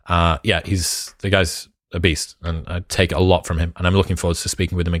 The guy's a beast, and I take a lot from him, and I'm looking forward to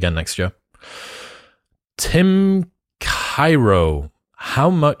speaking with him again next year. Tim Cairo. How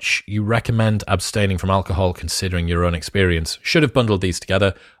much you recommend abstaining from alcohol considering your own experience? Should have bundled these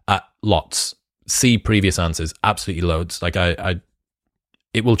together. Lots. See previous answers. Absolutely loads. Like it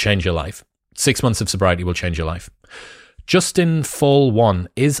will change your life. 6 months of sobriety will change your life. Justin Fall 1.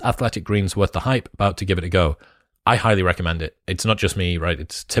 Is Athletic Greens worth the hype? About to give it a go. I highly recommend it. It's not just me, right?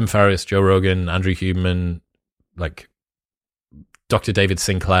 It's Tim Ferriss, Joe Rogan, Andrew Huberman, like Dr. David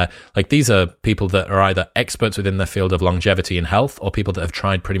Sinclair. Like, these are people that are either experts within their field of longevity and health, or people that have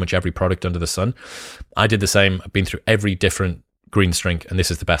tried pretty much every product under the sun. I did the same. I've been through every different greens drink, and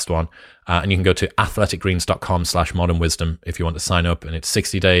this is the best one. And you can go to athleticgreens.com/modernwisdom if you want to sign up, and it's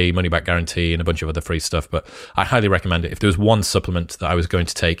 60-day money-back guarantee and a bunch of other free stuff. But I highly recommend it. If there was one supplement that I was going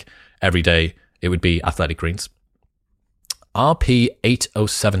to take every day, it would be Athletic Greens.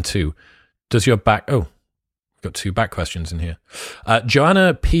 RP8072. Does your back... Oh, got two back questions in here.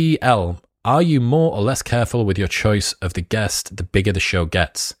 Joanna PL, are you more or less careful with your choice of the guest the bigger the show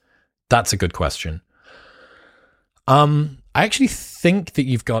gets? That's a good question. I actually think that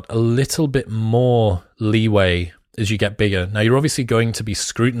you've got a little bit more leeway as you get bigger. Now, you're obviously going to be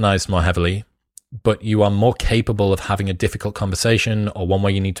scrutinized more heavily, but you are more capable of having a difficult conversation or one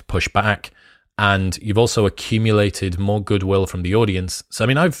where you need to push back. And you've also accumulated more goodwill from the audience. So, I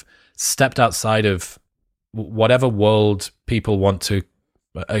mean, I've stepped outside of whatever world people want to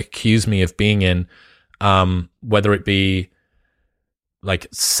accuse me of being in, whether it be like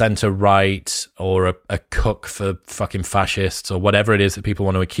center right or a cook for fucking fascists or whatever it is that people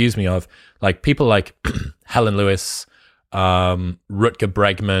want to accuse me of. Like people like Helen Lewis, Rutger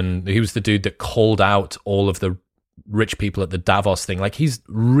Bregman, he was the dude that called out all of the rich people at the Davos thing. Like he's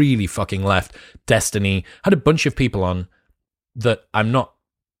really fucking left. Destiny had a bunch of people on that I'm not.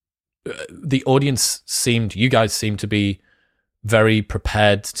 The audience you guys seemed to be very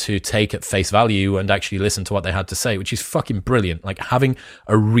prepared to take at face value and actually listen to what they had to say, which is fucking brilliant. Like having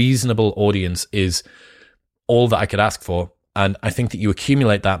a reasonable audience is all that I could ask for. And I think that you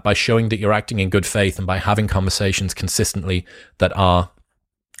accumulate that by showing that you're acting in good faith and by having conversations consistently that are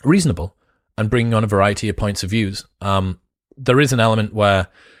reasonable and bringing on a variety of points of views. There is an element where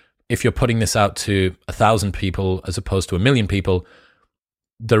if you're putting this out to 1,000 people as opposed to 1 million people,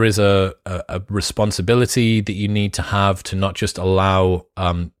 there is a responsibility that you need to have to not just allow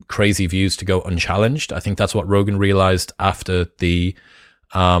crazy views to go unchallenged. I think that's what Rogan realized after the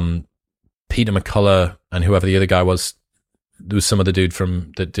Peter McCullough and whoever the other guy was. There was some other dude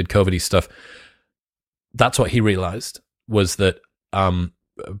that did COVID-y stuff. That's what he realized, was that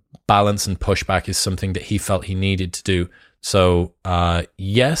balance and pushback is something that he felt he needed to do. So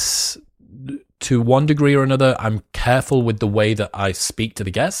yes, to one degree or another, I'm careful with the way that I speak to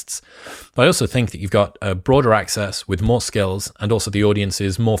the guests. But I also think that you've got a broader access with more skills, and also the audience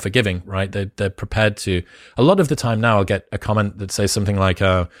is more forgiving, right? They're prepared to. A lot of the time now, I'll get a comment that says something like,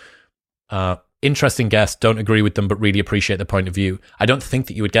 interesting guest, don't agree with them, but really appreciate the point of view. I don't think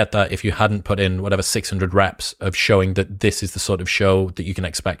that you would get that if you hadn't put in whatever 600 reps of showing that this is the sort of show that you can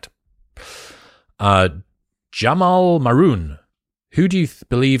expect. Jamal Maroon, who do you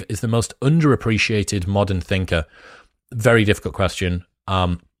believe is the most underappreciated modern thinker? Very difficult question.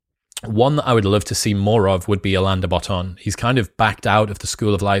 One that I would love to see more of would be Alain de Botton. He's kind of backed out of the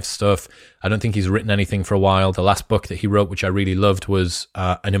School of Life stuff. I don't think he's written anything for a while. The last book that he wrote, which I really loved, was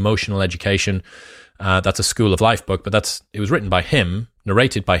An Emotional Education. That's a School of Life book, but it was written by him,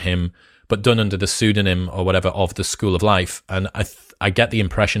 narrated by him, but done under the pseudonym or whatever of the School of Life. And I get the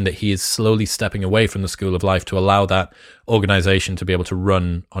impression that he is slowly stepping away from the School of Life to allow that organization to be able to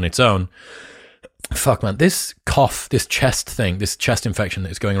run on its own. Fuck, man, this cough, this chest thing, this chest infection that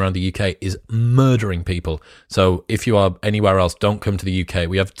is going around the UK is murdering people. So if you are anywhere else, don't come to the UK.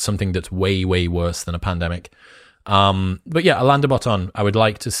 We have something that's way, way worse than a pandemic. But yeah, Alain de Botton, I would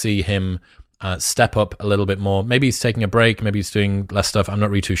like to see him step up a little bit more. Maybe he's taking a break. Maybe he's doing less stuff. I'm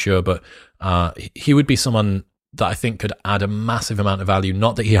not really too sure, but he would be someone that I think could add a massive amount of value.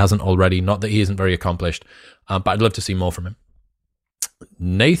 Not that he hasn't already, not that he isn't very accomplished, but I'd love to see more from him.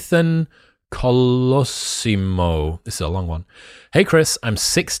 Nathan Colosimo. This is a long one. Hey, Chris, I'm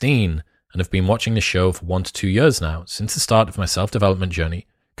 16 and have been watching the show for 1 to 2 years now, since the start of my self-development journey.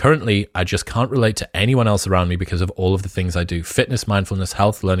 Currently, I just can't relate to anyone else around me because of all of the things I do: fitness, mindfulness,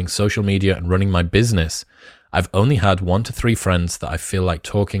 health, learning, social media, and running my business. I've only had 1 to 3 friends that I feel like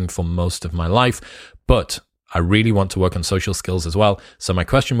talking for most of my life, but I really want to work on social skills as well. So my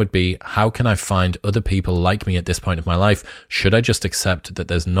question would be, how can I find other people like me at this point of my life? Should I just accept that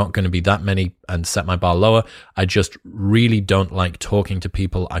there's not going to be that many and set my bar lower? I just really don't like talking to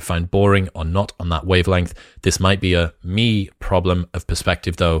people I find boring or not on that wavelength. This might be a me problem of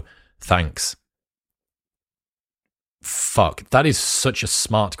perspective though. Thanks. Fuck, that is such a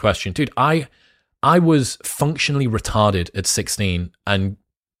smart question. Dude, I was functionally retarded at 16, and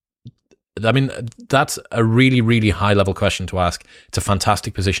I mean, that's a really, really high level question to ask. It's a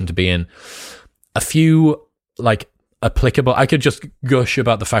fantastic position to be in. A few applicable, I could just gush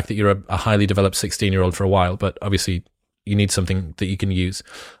about the fact that you're a highly developed 16-year-old for a while, but obviously you need something that you can use.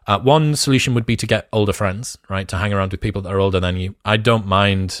 One solution would be to get older friends, right? To hang around with people that are older than you. I don't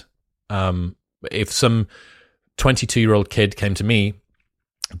mind if some 22-year-old kid came to me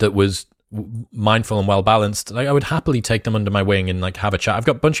that was mindful and well balanced. Like, I would happily take them under my wing and have a chat. I've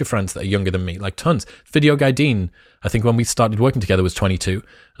got a bunch of friends that are younger than me, tons. Video Guy Dean, I think when we started working together was 22, and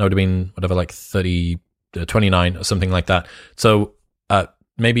I would have been 30, 29 or something like that. So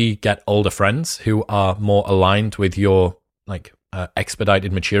maybe get older friends who are more aligned with your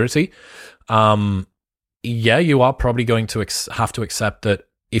expedited maturity. yeah, you are probably going to have to accept that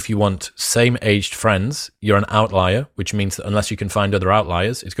if you want same-aged friends, you're an outlier, which means that unless you can find other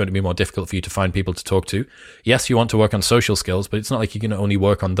outliers, it's going to be more difficult for you to find people to talk to. Yes, you want to work on social skills, but it's not like you can only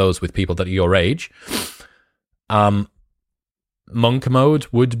work on those with people that are your age. Monk mode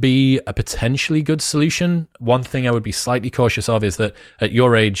would be a potentially good solution. One thing I would be slightly cautious of is that at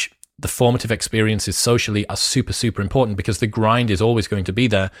your age, the formative experiences socially are super, super important because the grind is always going to be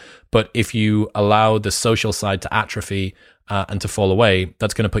there. But if you allow the social side to atrophy and to fall away,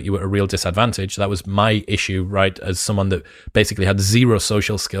 that's going to put you at a real disadvantage. That was my issue, right? As someone that basically had zero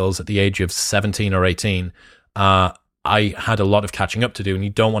social skills at the age of 17 or 18, I had a lot of catching up to do, and you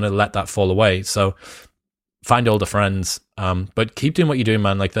don't want to let that fall away. So find older friends, but keep doing what you're doing,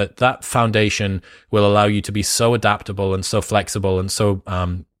 man. Like that foundation will allow you to be so adaptable and so flexible and so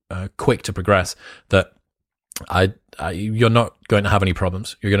quick to progress that you're not going to have any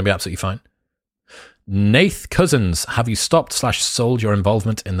problems. You're going to be absolutely fine. Nath Cousins, have you stopped/sold your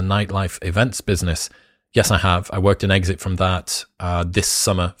involvement in the nightlife events business? Yes, I have. I worked an exit from that this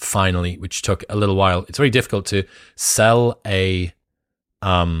summer, finally, which took a little while. It's very difficult to sell a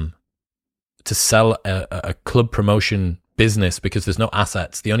club promotion business because there's no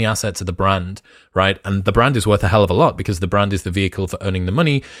assets. The only assets are the brand, right? And the brand is worth a hell of a lot because the brand is the vehicle for earning the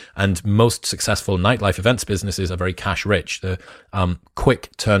money. And most successful nightlife events businesses are very cash rich. The quick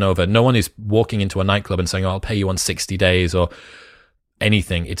turnover. No one is walking into a nightclub and saying, "Oh, I'll pay you on 60 days or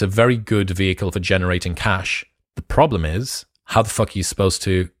anything." It's a very good vehicle for generating cash. The problem is, how the fuck are you supposed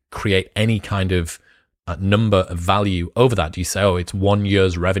to create any kind of number of value over that? Do you say, oh, it's 1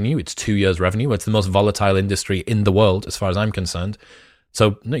 year's revenue, it's 2 years revenue? It's the most volatile industry in the world as far as I'm concerned.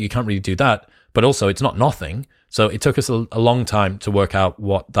 So no, you can't really do that. But also it's not nothing. So it took us a long time to work out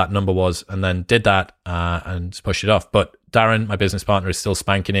what that number was, and then did that and pushed it off. But Darren, my business partner, is still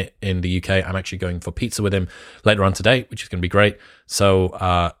spanking it in the UK. I'm actually going for pizza with him later on today, which is going to be great.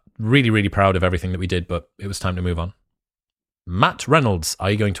 So really, really proud of everything that we did, but it was time to move on. Matt Reynolds,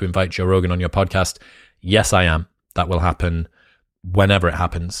 are you going to invite Joe Rogan on your podcast? Yes, I am. That will happen whenever it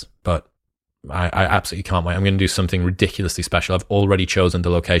happens, but I absolutely can't wait. I'm going to do something ridiculously special. I've already chosen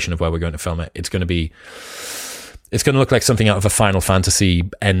the location of where we're going to film it. It's going to look like something out of a Final Fantasy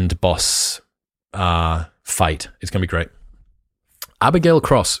end boss fight. It's going to be great. Abigail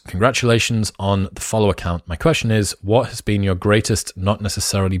Cross, congratulations on the follow account. My question is, what has been your greatest, not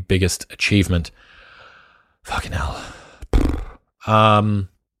necessarily biggest achievement? Fucking hell.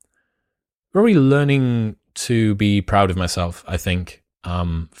 Really learning to be proud of myself, I think.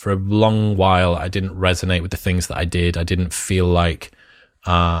 For a long while, I didn't resonate with the things that I did. I didn't feel like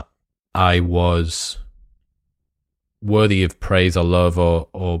I was worthy of praise or love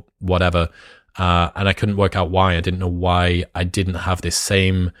or whatever. And I couldn't work out why. I didn't know why I didn't have this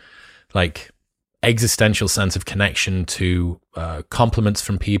same like existential sense of connection to compliments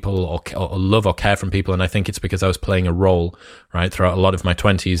from people or love or care from people. And I think it's because I was playing a role, right? Throughout a lot of my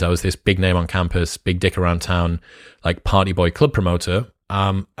 20s, I was this big name on campus, big dick around town, like party boy club promoter.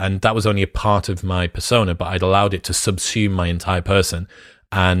 And that was only a part of my persona, but I'd allowed it to subsume my entire person.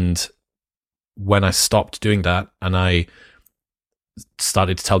 And when I stopped doing that and I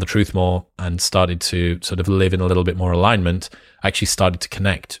started to tell the truth more and started to sort of live in a little bit more alignment, I actually started to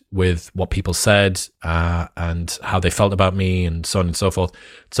connect with what people said and how they felt about me and so on and so forth.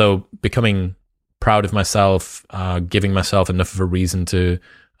 So becoming proud of myself, giving myself enough of a reason to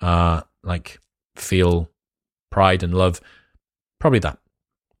like feel pride and love, probably that.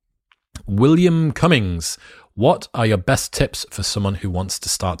 William Cummings, what are your best tips for someone who wants to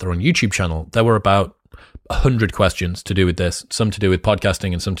start their own YouTube channel? There were about 100 questions to do with this, some to do with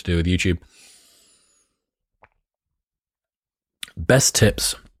podcasting and some to do with YouTube. Best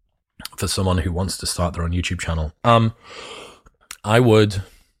tips for someone who wants to start their own YouTube channel. I would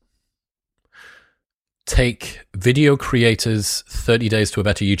take Video Creators 30 Days to a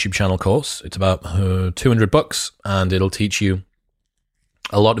Better YouTube Channel course. It's about $200 and it'll teach you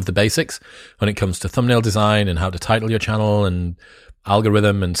a lot of the basics when it comes to thumbnail design and how to title your channel and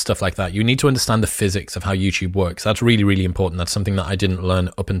algorithm and stuff like that. You need to understand the physics of how YouTube works. That's really, really important. That's something that I didn't learn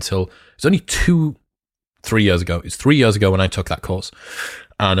up until it's only 3 years ago. It's 3 years ago when I took that course.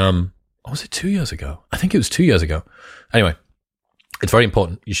 And was it 2 years ago? I think it was 2 years ago. Anyway, it's very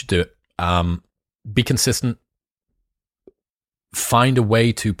important. You should do it. Be consistent. Find a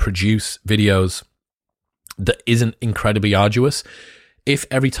way to produce videos that isn't incredibly arduous. If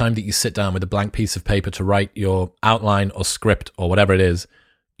every time that you sit down with a blank piece of paper to write your outline or script or whatever it is,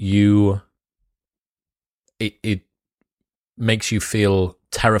 it makes you feel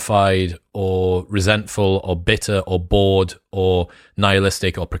terrified or resentful or bitter or bored or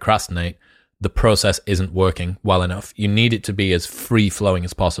nihilistic or procrastinate, the process isn't working well enough. You need it to be as free-flowing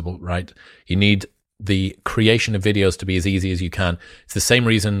as possible, right? You need the creation of videos to be as easy as you can. It's the same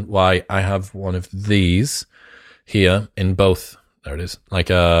reason why I have one of these here in both. There it is. Like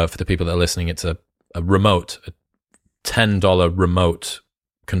for the people that are listening, it's a remote, a $10 remote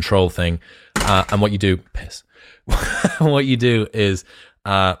control thing. And what you do, what you do is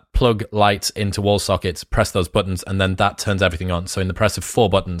plug lights into wall sockets, press those buttons, and then that turns everything on. So in the press of 4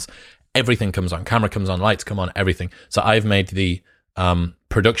 buttons, everything comes on. Camera comes on, lights come on, everything. So I've made the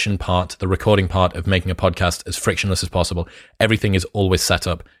production part, the recording part of making a podcast as frictionless as possible. Everything is always set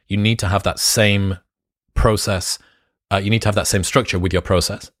up. You need to have that same process. You need to have that same structure with your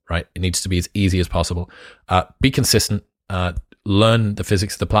process, right? It needs to be as easy as possible. Be consistent. Learn the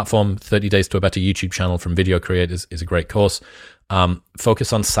physics of the platform. 30 Days to a Better YouTube Channel from Video Creators is a great course.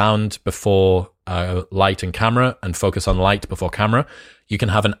 Focus on sound before light and camera, and focus on light before camera. You can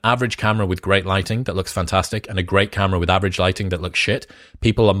have an average camera with great lighting that looks fantastic and a great camera with average lighting that looks shit.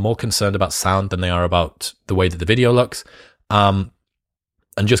 People are more concerned about sound than they are about the way that the video looks. And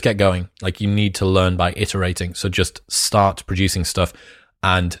just get going. Like, you need to learn by iterating. So just start producing stuff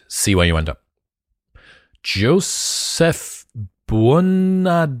and see where you end up. Joseph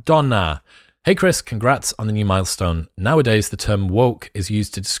Buonadonna. Hey Chris, congrats on the new milestone. Nowadays, the term woke is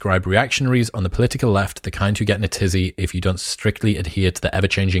used to describe reactionaries on the political left, the kind who get in a tizzy if you don't strictly adhere to the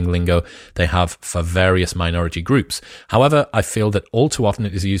ever-changing lingo they have for various minority groups. However, I feel that all too often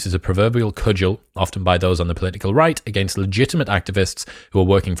it is used as a proverbial cudgel, often by those on the political right, against legitimate activists who are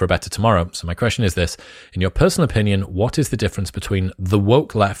working for a better tomorrow. So my question is this: in your personal opinion, what is the difference between the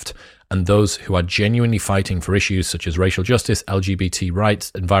woke left and those who are genuinely fighting for issues such as racial justice, LGBT rights,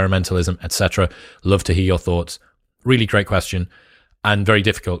 environmentalism, etc.? Love to hear your thoughts. Really great question, and very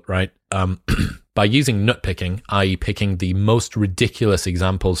difficult, right? By using nitpicking, i.e. picking the most ridiculous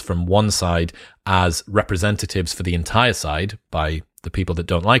examples from one side as representatives for the entire side by the people that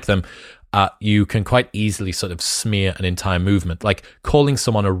don't like them, you can quite easily sort of smear an entire movement. Like calling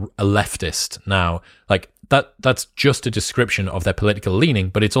someone a leftist now, like that's just a description of their political leaning,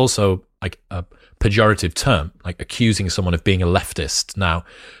 but it's also like a pejorative term, like accusing someone of being a leftist now.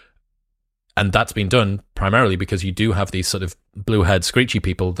 And that's been done primarily because you do have these sort of blue-haired, screechy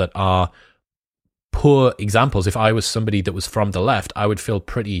people that are poor examples. If I was somebody that was from the left, I would feel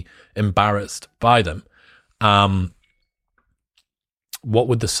pretty embarrassed by them. What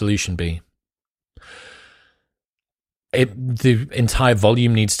would the solution be? The entire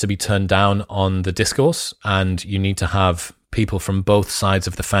volume needs to be turned down on the discourse, and you need to have people from both sides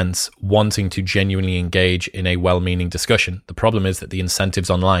of the fence wanting to genuinely engage in a well-meaning discussion. The problem is that the incentives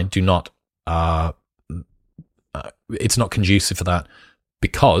online do not, it's not conducive for that,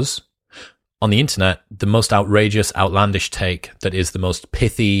 because on the internet, the most outrageous, outlandish take that is the most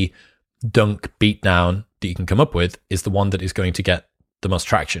pithy dunk beatdown that you can come up with is the one that is going to get the most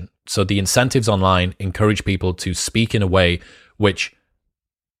traction. So the incentives online encourage people to speak in a way which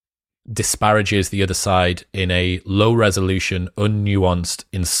disparages the other side in a low resolution, unnuanced,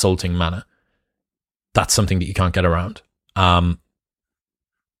 insulting manner. That's something that you can't get around. In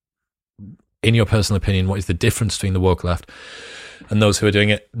your personal opinion, what is the difference between the woke left and those who are doing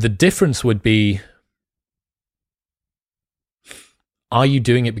it? The difference would be, are you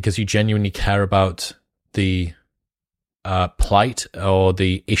doing it because you genuinely care about the plight or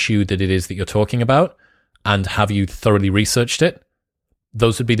the issue that it is that you're talking about, and have you thoroughly researched it?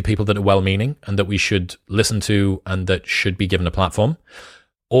 Those would be the people that are well-meaning and that we should listen to and that should be given a platform.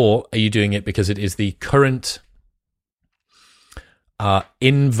 Or are you doing it because it is the current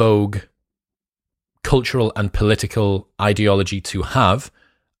in vogue cultural and political ideology to have,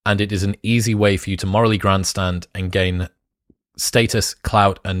 and it is an easy way for you to morally grandstand and gain status,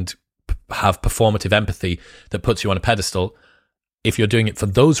 clout, and have performative empathy that puts you on a pedestal? If you're doing it for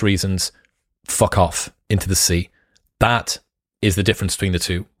those reasons, fuck off into the sea. That is the difference between the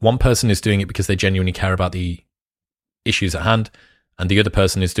two. One person is doing it because they genuinely care about the issues at hand, and the other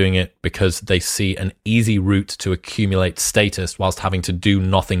person is doing it because they see an easy route to accumulate status whilst having to do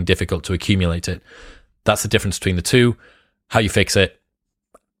nothing difficult to accumulate it. That's the difference between the two. How you fix it,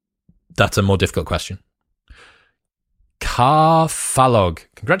 that's a more difficult question. Carfalog.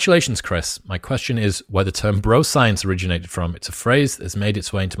 Congratulations, Chris. My question is where the term bro science originated from. It's a phrase that has made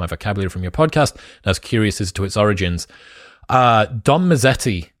its way into my vocabulary from your podcast, and I was curious as to its origins. Dom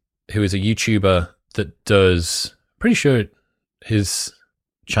Mazzetti, who is a YouTuber that does, pretty sure his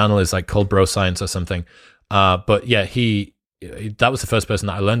channel is like called Bro Science or something. But yeah, that was the first person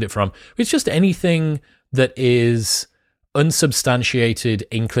that I learned it from. It's just anything that is unsubstantiated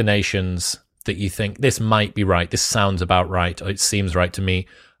inclinations that you think this might be right, this sounds about right, or it seems right to me.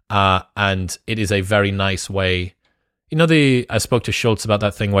 And it is a very nice way. You know, I spoke to Schultz about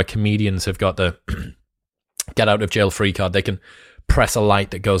that thing where comedians have got the get out of jail free card. They can press a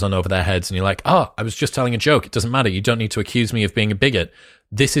light that goes on over their heads and you're like, oh, I was just telling a joke. It doesn't matter. You don't need to accuse me of being a bigot.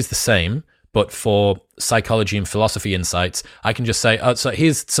 This is the same, but for psychology and philosophy insights, I can just say, oh, so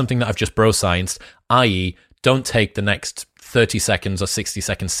here's something that I've just bro-scienced, i.e., don't take the next 30 seconds or 60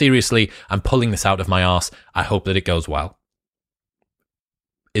 seconds seriously. I'm pulling this out of my arse. I hope that it goes well.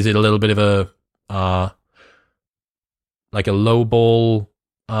 Is it a little bit of a like a lowball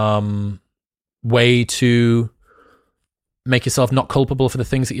way to make yourself not culpable for the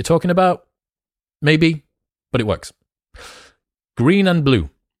things that you're talking about? Maybe, but it works. Green and Blue.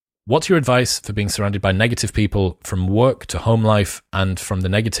 What's your advice for being surrounded by negative people from work to home life and from the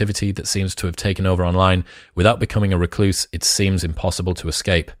negativity that seems to have taken over online? Without becoming a recluse, it seems impossible to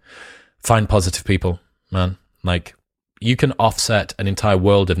escape. Find positive people, man. Like, you can offset an entire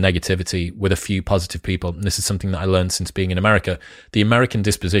world of negativity with a few positive people. And this is something that I learned since being in America. The American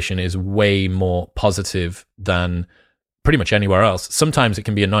disposition is way more positive than pretty much anywhere else. Sometimes it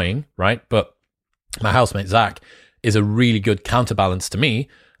can be annoying, right? But my housemate, Zach, is a really good counterbalance to me.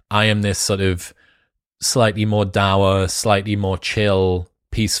 I am this sort of slightly more dour, slightly more chill,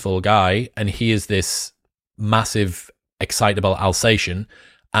 peaceful guy. And he is this massive, excitable Alsatian.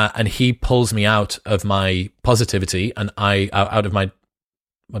 And he pulls me out of my positivity and out of my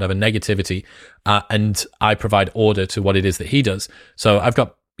whatever negativity, and I provide order to what it is that he does. So I've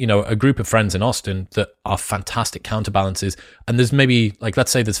got, a group of friends in Austin that are fantastic counterbalances. And there's maybe, like,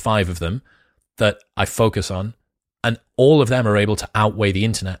 let's say there's 5 of them that I focus on, and all of them are able to outweigh the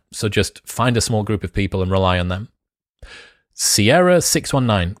internet. So just find a small group of people and rely on them. Sierra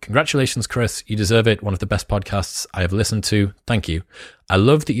 619. Congratulations, Chris. You deserve it. One of the best podcasts I have listened to. Thank you. I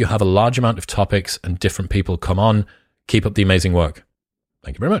love that you have a large amount of topics and different people come on. Keep up the amazing work.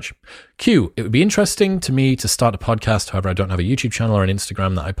 Thank you very much. Q. It would be interesting to me to start a podcast. However, I don't have a YouTube channel or an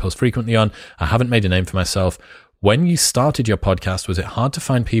Instagram that I post frequently on. I haven't made a name for myself. When you started your podcast, was it hard to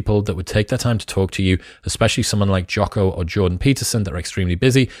find people that would take their time to talk to you, especially someone like Jocko or Jordan Peterson that are extremely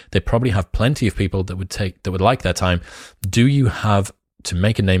busy? They probably have plenty of people that would like their time. Do you have to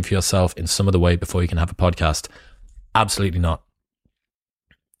make a name for yourself in some other way before you can have a podcast? Absolutely not.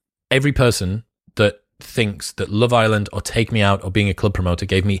 Every person that thinks that Love Island or Take Me Out or being a club promoter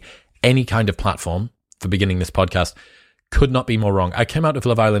gave me any kind of platform for beginning this podcast could not be more wrong. I came out of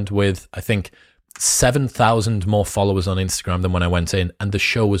Love Island with, I think, 7,000 more followers on Instagram than when I went in, and the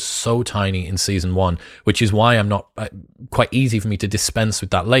show was so tiny in season 1, which is why I'm not quite easy for me to dispense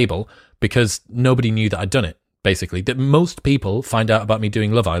with that label, because nobody knew that I'd done it. Basically, that most people find out about me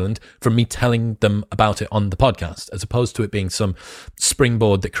doing Love Island from me telling them about it on the podcast, as opposed to it being some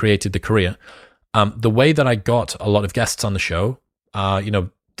springboard that created the career. The way that I got a lot of guests on the show,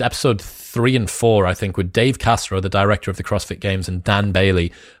 episode 3 and 4, I think, with Dave Castro, the director of the CrossFit Games, and Dan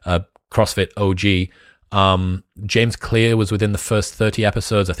Bailey, CrossFit OG. James Clear was within the first 30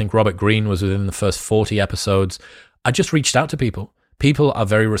 episodes. I think Robert Greene was within the first 40 episodes. I just reached out to people. People are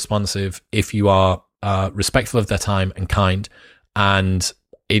very responsive if you are respectful of their time and kind, and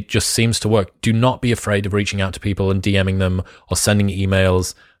it just seems to work. Do not be afraid of reaching out to people and DMing them or sending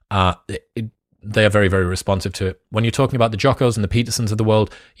emails. They are very, very responsive to it. When you're talking about the Jockos and the Petersons of the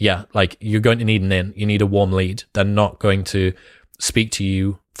world, yeah, like, you're going to need an in. You need a warm lead. They're not going to speak to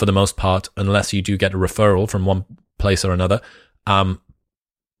you for the most part, unless you do get a referral from one place or another.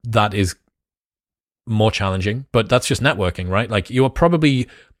 That is more challenging, but that's just networking, right? Like, you are probably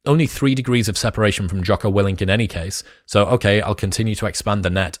only 3 degrees of separation from Jocko Willink in any case. So, okay, I'll continue to expand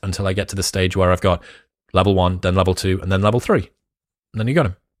the net until I get to the stage where I've got level 1, then level 2, and then level 3. And then you got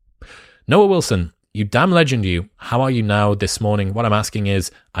him. Noah Wilson, you damn legend, you. How are you now this morning? What I'm asking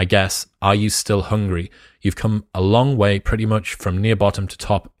is, I guess, are you still hungry? You've come a long way, pretty much from near bottom to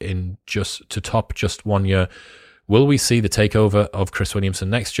top in just 1 year. Will we see the takeover of Chris Williamson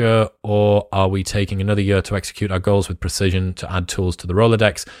next year, or are we taking another year to execute our goals with precision to add tools to the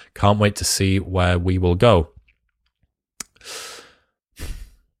Rolodex? Can't wait to see where we will go.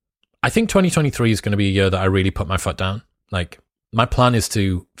 I think 2023 is going to be a year that I really put my foot down. Like, my plan is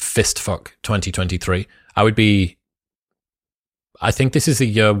to fist fuck 2023. I think this is a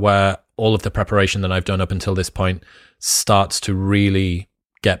year where all of the preparation that I've done up until this point starts to really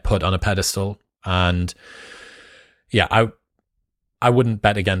get put on a pedestal. And yeah, I wouldn't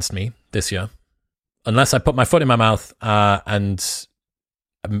bet against me this year unless I put my foot in my mouth and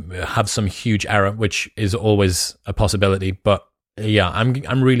have some huge error, which is always a possibility. But yeah,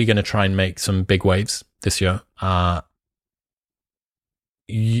 I'm really going to try and make some big waves this year.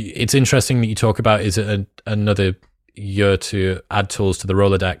 It's interesting that you talk about, is it another year to add tools to the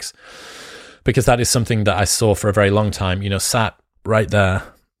Rolodex, because that is something that I saw for a very long time, sat right there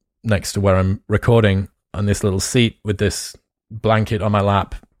next to where I'm recording on this little seat with this blanket on my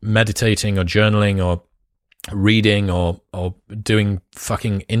lap, meditating or journaling or reading or doing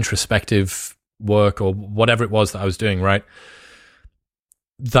fucking introspective work or whatever it was that I was doing, right?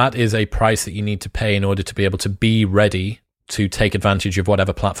 That is a price that you need to pay in order to be able to be ready to take advantage of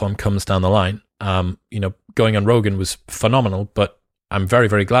whatever platform comes down the line. Going on Rogan was phenomenal, but I'm very,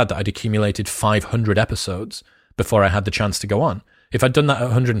 very glad that I'd accumulated 500 episodes before I had the chance to go on. If I'd done that at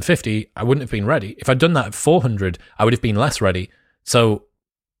 150, I wouldn't have been ready. If I'd done that at 400, I would have been less ready. So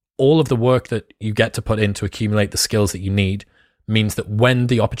all of the work that you get to put in to accumulate the skills that you need means that when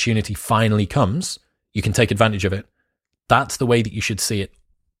the opportunity finally comes, you can take advantage of it. That's the way that you should see it.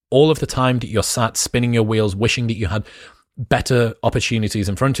 All of the time that you're sat spinning your wheels, wishing that you had better opportunities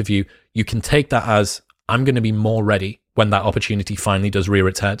in front of you, you can take that as, I'm going to be more ready when that opportunity finally does rear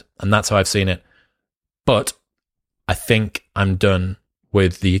its head. And that's how I've seen it. But I think I'm done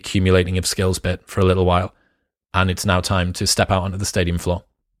with the accumulating of skills bit for a little while. And it's now time to step out onto the stadium floor.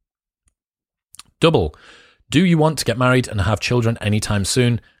 Double. Do you want to get married and have children anytime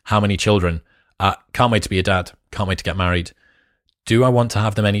soon? How many children? Can't wait to be a dad. Can't wait to get married. Do I want to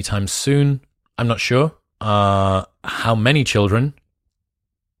have them anytime soon? I'm not sure. How many children?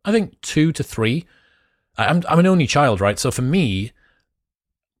 I think 2 to 3. I'm an only child, right? So for me,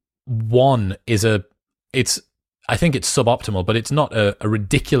 one is I think it's suboptimal, but it's not a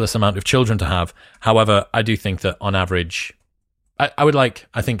ridiculous amount of children to have. However, I do think that on average, I would like,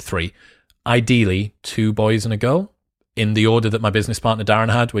 I think 3. Ideally, 2 boys and a girl in the order that my business partner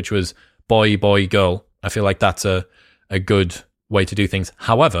Darren had, which was boy, boy, girl. I feel like that's a good way to do things.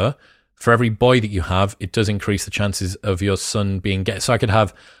 However, for every boy that you have, it does increase the chances of your son being gay. So I could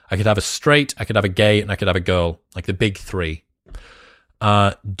have a straight, I could have a gay, and I could have a girl, like the big 3.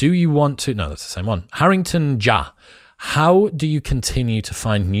 Do you want to... No, that's the same one. Harrington Ja. How do you continue to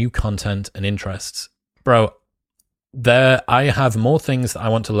find new content and interests? Bro, I have more things that I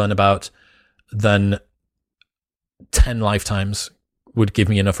want to learn about than 10 lifetimes would give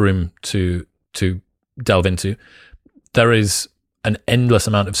me enough room to delve into. There is an endless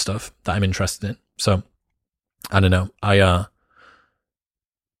amount of stuff that I'm interested in. So, I don't know. I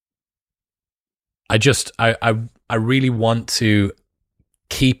really want to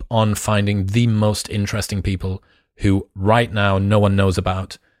keep on finding the most interesting people who right now no one knows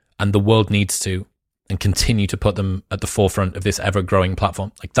about, and the world needs to, and continue to put them at the forefront of this ever-growing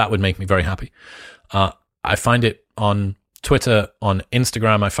platform. Like, that would make me very happy. I find it on Twitter, on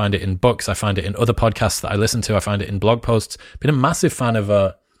Instagram, I find it in books, I find it in other podcasts that I listen to, I find it in blog posts. Been a massive fan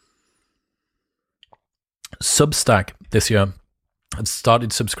of Substack this year. I've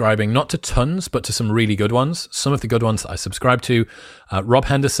started subscribing, not to tons, but to some really good ones. Some of the good ones that I subscribe to, Rob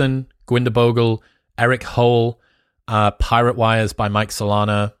Henderson, Gwynder Bogle, Eric Hole, Pirate Wires by Mike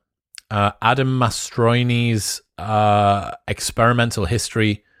Solana, Adam Mastroianni's Experimental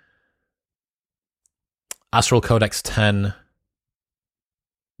History, Astral Codex 10.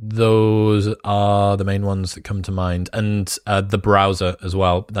 Those are the main ones that come to mind. And The Browser as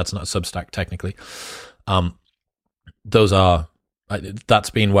well. That's not a Substack, technically. That's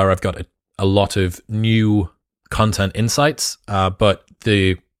been where I've got a lot of new content insights. But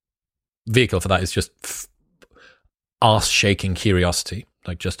the vehicle for that is just arse-shaking curiosity.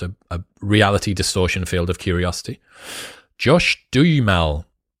 Like just a reality distortion field of curiosity. Josh Duhamel.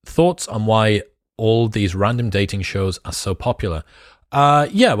 Thoughts on why all these random dating shows are so popular?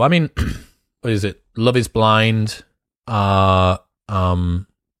 Yeah, well, I mean, what is it? Love is Blind. There was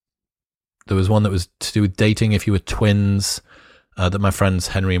one that was to do with dating if you were twins, that my friends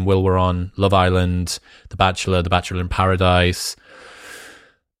Henry and Will were on. Love Island, The Bachelor in Paradise.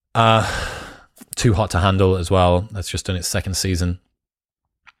 Too Hot to Handle as well. That's just done its 2nd season.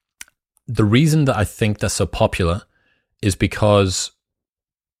 The reason that I think they're so popular is because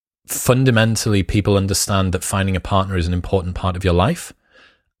fundamentally people understand that finding a partner is an important part of your life,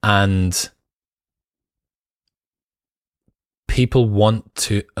 and people want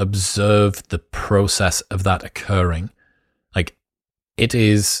to observe the process of that occurring. Like, it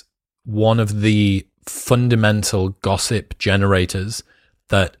is one of the fundamental gossip generators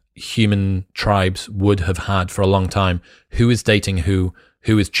that human tribes would have had for a long time. Who is dating who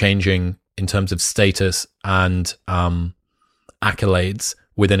is changing in terms of status and accolades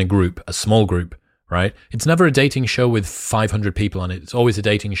within a group, a small group, right? It's never a dating show with 500 people on it. It's always a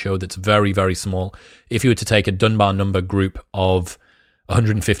dating show that's very, very small. If you were to take a Dunbar number group of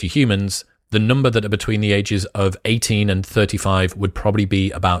 150 humans, the number that are between the ages of 18 and 35 would probably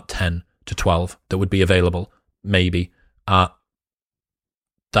be about 10 to 12 that would be available maybe.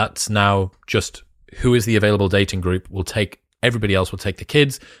 That's now just who is the available dating group. Everybody else will take the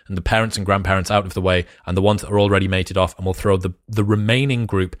kids and the parents and grandparents out of the way, and the ones that are already mated off, and we'll throw the remaining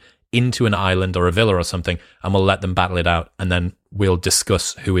group into an island or a villa or something, and we'll let them battle it out, and then we'll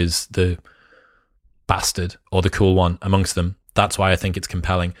discuss who is the bastard or the cool one amongst them. That's why I think it's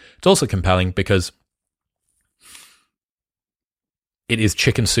compelling. It's also compelling because it is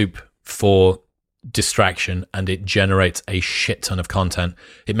chicken soup for distraction, and it generates a shit ton of content.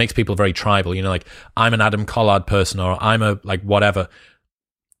 It makes people very tribal, like I'm an Adam Collard person, or I'm a like whatever.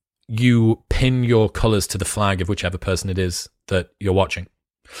 You pin your colors to the flag of whichever person it is that you're watching.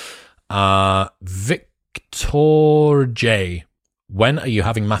 Victor J, when are you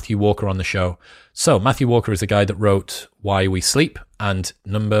having Matthew Walker on the show? So Matthew Walker is the guy that wrote Why We Sleep, and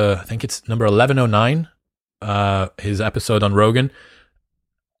I think it's number 1109, his episode on Rogan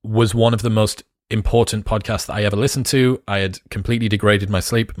was one of the most important podcasts that I ever listened to. I had completely degraded my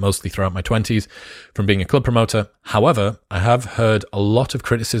sleep, mostly throughout my 20s, from being a club promoter. However, I have heard a lot of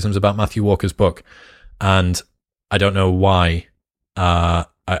criticisms about Matthew Walker's book, and I don't know why. I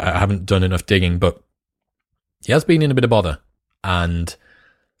haven't done enough digging, but he has been in a bit of bother, and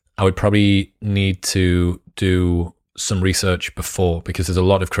I would probably need to do some research before, because there's a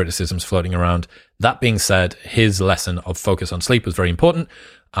lot of criticisms floating around. That being said, his lesson of focus on sleep was very important.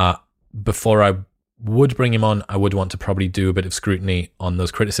 Before I would bring him on, I would want to probably do a bit of scrutiny on those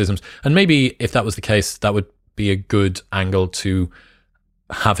criticisms. And maybe if that was the case, that would be a good angle to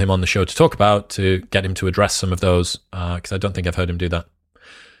have him on the show to talk about, to get him to address some of those, because I don't think I've heard him do that.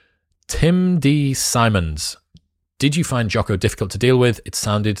 Tim D. Simons, did you find Jocko difficult to deal with? It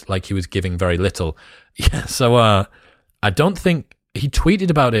sounded like he was giving very little. Yeah, so I don't think he tweeted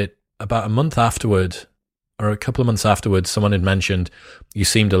about it about a month afterward, or a couple of months afterwards. Someone had mentioned you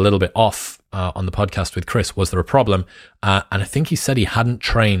seemed a little bit off on the podcast with Chris. Was there a problem? And I think he said he hadn't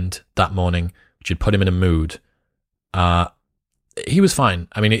trained that morning, which had put him in a mood. He was fine.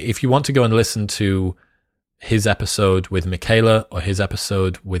 I mean, if you want to go and listen to his episode with Michaela or his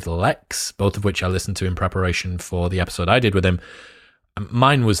episode with Lex, both of which I listened to in preparation for the episode I did with him,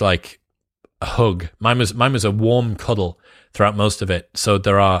 mine was like a hug. Mine was a warm cuddle throughout most of it. So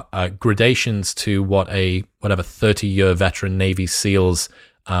there are gradations to what a 30-year veteran Navy SEAL's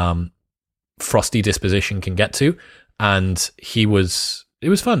frosty disposition can get to, and it was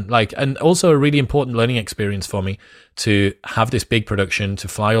fun. And also a really important learning experience for me to have this big production, to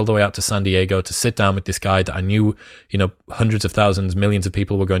fly all the way out to San Diego, to sit down with this guy that I knew, hundreds of thousands, millions of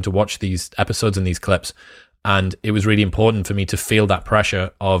people were going to watch these episodes and these clips. And it was really important for me to feel that pressure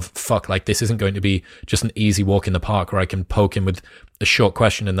of, this isn't going to be just an easy walk in the park where I can poke him with a short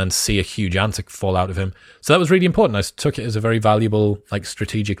question and then see a huge answer fall out of him. So that was really important. I took it as a very valuable,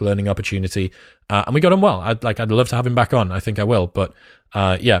 strategic learning opportunity. And we got on well. I'd love to have him back on. I think I will. But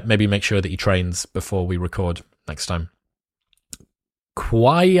maybe make sure that he trains before we record next time.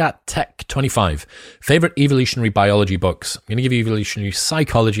 Quiet Tech 25. Favorite evolutionary biology books? I'm going to give you evolutionary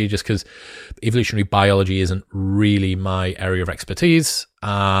psychology just because evolutionary biology isn't really my area of expertise.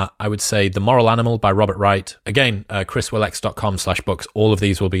 I would say The Moral Animal by Robert Wright. Again, chriswillx.com/books. All of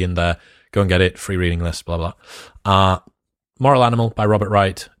these will be in there. Go and get it. Free reading list, blah, blah. Moral Animal by Robert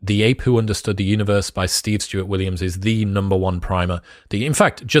Wright. The Ape Who Understood the Universe by Steve Stuart Williams is the number one primer. In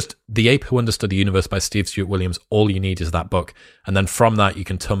fact, just The Ape Who Understood the Universe by Steve Stuart Williams, all you need is that book. And then from that, you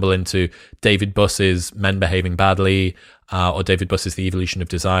can tumble into David Buss's Men Behaving Badly, or David Buss's The Evolution of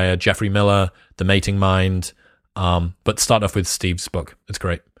Desire, Jeffrey Miller, The Mating Mind. But start off with Steve's book. It's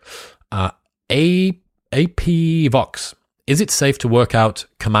great. AP Vox. Is it safe to work out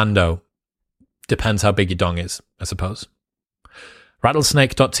commando? Depends how big your dong is, I suppose.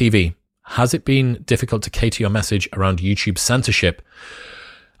 Rattlesnake.tv. Has it been difficult to cater your message around YouTube censorship?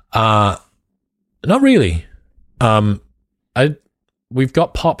 Not really. We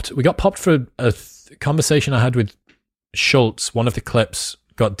got popped for a conversation I had with Schultz. One of the clips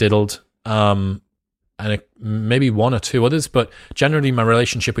got diddled, and maybe one or two others, but generally my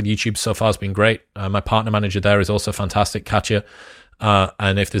relationship with YouTube so far has been great. My partner manager there is also fantastic, Katya,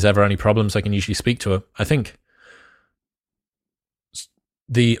 and if there's ever any problems, I can usually speak to her. I think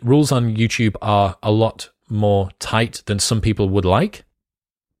the rules on YouTube are a lot more tight than some people would like,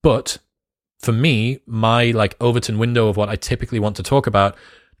 but for me, my Overton window of what I typically want to talk about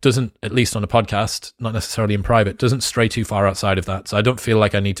doesn't, at least on a podcast, not necessarily in private, doesn't stray too far outside of that. So I don't feel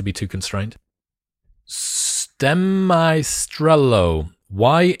like I need to be too constrained. Stemmaistrello.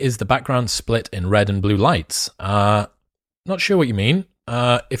 Why is the background split in red and blue lights? Not sure what you mean.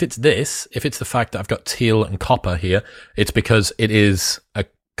 If it's the fact that I've got teal and copper here, it's because it is a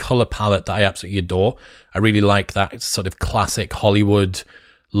color palette that I absolutely adore. I really like that sort of classic Hollywood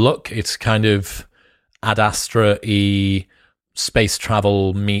look. It's kind of Ad Astra-y, space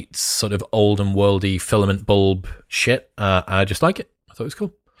travel meets sort of old and worldy filament bulb shit. I just like it. I thought it was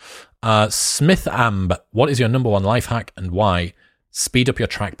cool. Smith Amb, what is your number one life hack and why? Speed up your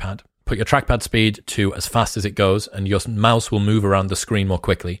trackpad. Put your trackpad speed to as fast as it goes, and your mouse will move around the screen more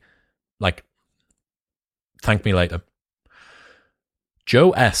quickly. Like, thank me later.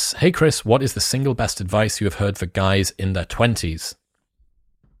 Joe S. Hey Chris, what is the single best advice you have heard for guys in their 20s?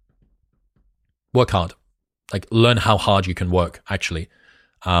 Work hard. Like, learn how hard you can work, actually.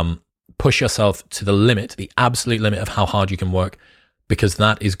 Push yourself to the limit, the absolute limit of how hard you can work, because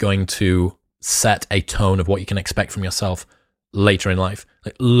that is going to set a tone of what you can expect from yourself later in life.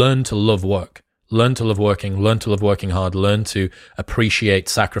 Like, learn to love work. Learn to love working. Learn to love working hard. Learn to appreciate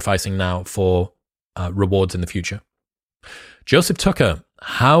sacrificing now for rewards in the future. Joseph Tucker,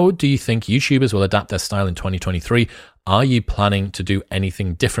 how do you think YouTubers will adapt their style in 2023? Are you planning to do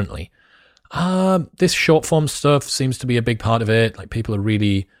anything differently? This short form stuff seems to be a big part of it. Like, people are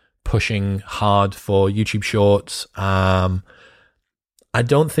really pushing hard for YouTube Shorts. I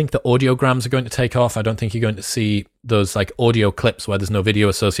don't think the audiograms are going to take off. I don't think you're going to see those like audio clips where there's no video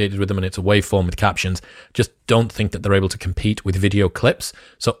associated with them and it's a waveform with captions. Just don't think that they're able to compete with video clips.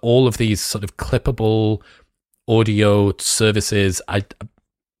 So all of these sort of clippable audio services, I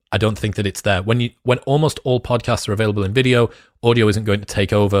don't think that it's there. When almost all podcasts are available in video, audio isn't going to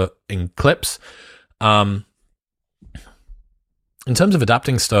take over in clips. In terms of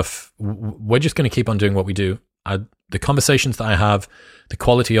adapting stuff, we're just going to keep on doing what we do. The conversations that I have, the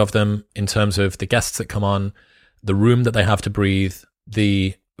quality of them in terms of the guests that come on, the room that they have to breathe,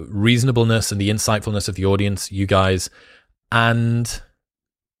 the reasonableness and the insightfulness of the audience, you guys, and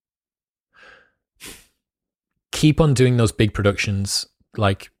keep on doing those big productions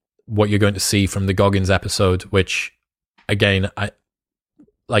like what you're going to see from the Goggins episode, which, again,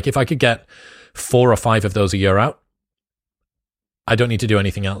 if I could get 4 or 5 of those a year out, I don't need to do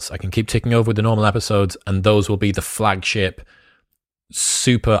anything else. I can keep ticking over with the normal episodes, and those will be the flagship,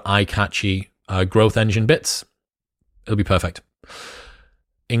 super eye-catchy growth engine bits. It'll be perfect.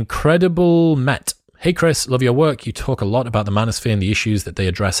 Incredible Met. Hey Chris, love your work. You talk a lot about the manosphere and the issues that they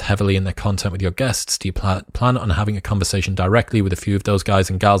address heavily in their content with your guests. Do you plan on having a conversation directly with a few of those guys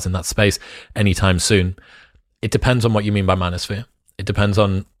and gals in that space anytime soon? It depends on what you mean by manosphere. It depends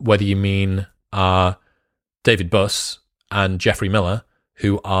on whether you mean David Buss and Jeffrey Miller,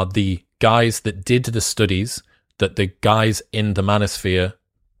 who are the guys that did the studies that the guys in the manosphere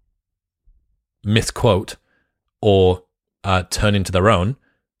misquote or turn into their own.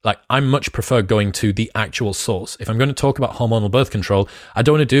 Like, I much prefer going to the actual source. If I'm going to talk about hormonal birth control, I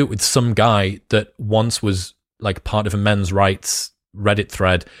don't want to do it with some guy that once was like part of a men's rights Reddit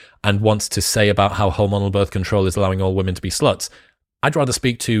thread and wants to say about how hormonal birth control is allowing all women to be sluts. I'd rather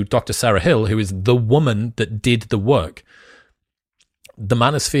speak to Dr. Sarah Hill, who is the woman that did the work. The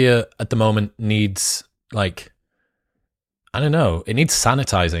manosphere at the moment needs, like, I don't know, it needs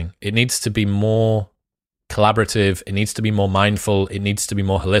sanitizing. It needs to be more collaborative. It needs to be more mindful. It needs to be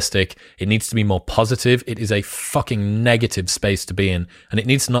more holistic. It needs to be more positive. It is a fucking negative space to be in, and it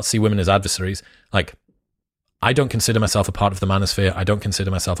needs to not see women as adversaries. Like, I don't consider myself a part of the manosphere. I don't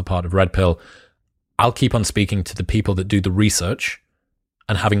consider myself a part of Red Pill. I'll keep on speaking to the people that do the research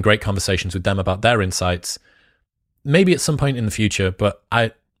and having great conversations with them about their insights. Maybe at some point in the future, but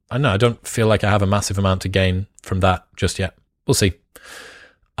I know I don't feel like I have a massive amount to gain from that just yet. We'll see.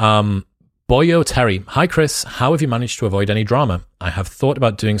 Boyo Terry. Hi, Chris. How have you managed to avoid any drama? I have thought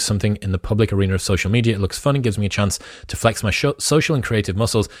about doing something in the public arena of social media. It looks fun and gives me a chance to flex my social and creative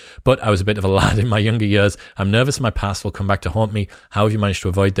muscles, but I was a bit of a lad in my younger years. I'm nervous my past will come back to haunt me. How have you managed to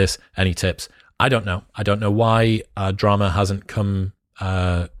avoid this? Any tips? I don't know. I don't know why drama hasn't come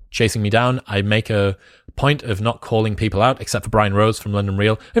chasing me down. I make a point of not calling people out, except for Brian Rose from London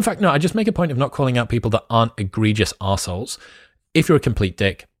Real. In fact, no, I just make a point of not calling out people that aren't egregious arseholes. If you're a complete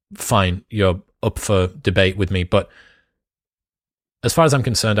dick, fine, you're up for debate with me. But as far as I'm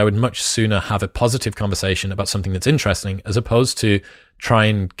concerned, I would much sooner have a positive conversation about something that's interesting as opposed to try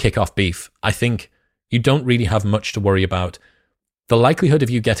and kick off beef. I think you don't really have much to worry about. The likelihood of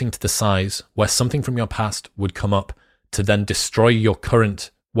you getting to the size where something from your past would come up to then destroy your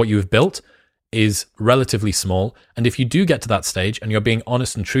current, what you have built, is relatively small. And if you do get to that stage and you're being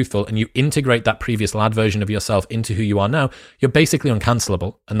honest and truthful and you integrate that previous lad version of yourself into who you are now, you're basically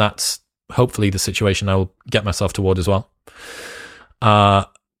uncancelable. And that's hopefully the situation I will get myself toward as well.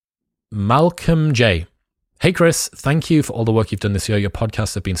 Malcolm J. Hey Chris, thank you for all the work you've done this year. Your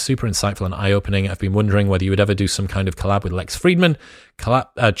podcasts have been super insightful and eye-opening. I've been wondering whether you would ever do some kind of collab with Lex Friedman.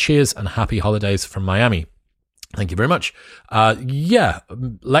 Cheers and happy holidays from Miami. Thank you very much. Yeah,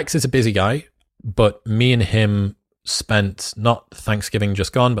 Lex is a busy guy, but me and him spent not Thanksgiving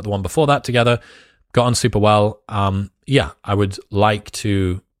just gone, but the one before that together. Got on super well. Yeah, I would like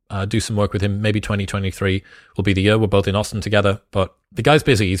to do some work with him. Maybe 2023 will be the year. We're both in Austin together, but the guy's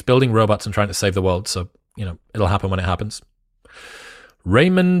busy. He's building robots and trying to save the world. So, it'll happen when it happens.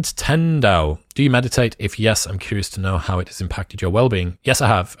 Raymond Tendau. Do you meditate? If yes, I'm curious to know how it has impacted your well-being. Yes, I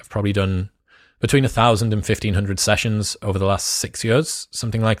have. I've probably done between 1,000 and 1,500 sessions over the last 6 years,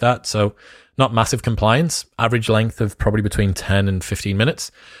 something like that. So not massive compliance. Average length of probably between 10 and 15 minutes.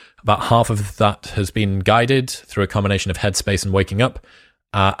 About half of that has been guided through a combination of headspace and waking up.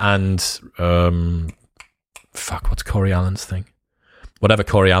 What's Corey Allen's thing? Whatever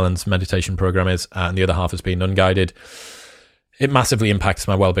Corey Allen's meditation program is, and the other half has been unguided. It massively impacts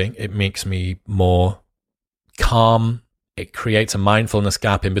my well-being. It makes me more calm. It creates a mindfulness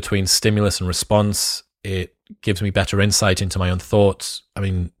gap in between stimulus and response. It gives me better insight into my own thoughts. I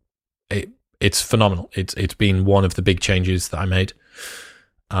mean, it's phenomenal. It's been one of the big changes that I made.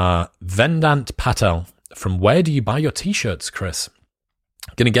 Vendant Patel, from where do you buy your t-shirts, Chris?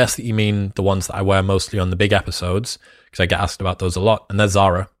 I'm going to guess that you mean the ones that I wear mostly on the big episodes, because I get asked about those a lot, and they're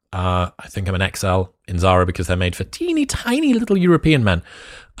Zara. I think I'm an XL in Zara because they're made for teeny tiny little European men.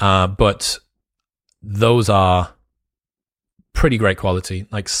 But those are pretty great quality,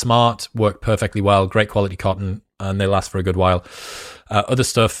 like smart, work perfectly well, great quality cotton, and they last for a good while. Other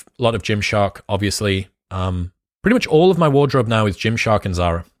stuff, a lot of Gymshark, obviously. Pretty much all of my wardrobe now is Gymshark and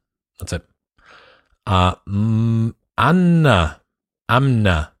Zara. That's it. Amna.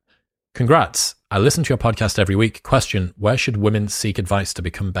 Congrats. I listen to your podcast every week. Question, where should women seek advice to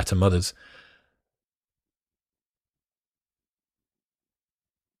become better mothers?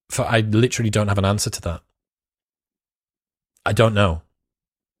 I literally don't have an answer to that. I don't know,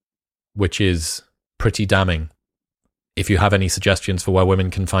 which is pretty damning. If you have any suggestions for where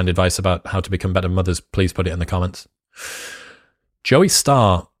women can find advice about how to become better mothers, please put it in the comments. Joey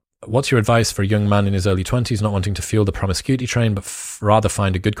Starr, what's your advice for a young man in his early 20s not wanting to fuel the promiscuity train, but rather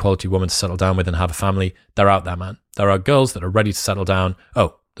find a good quality woman to settle down with and have a family? They're out there, man. There are girls that are ready to settle down.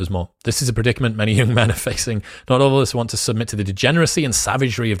 Oh, there's more. This is a predicament many young men are facing. Not all of us want to submit to the degeneracy and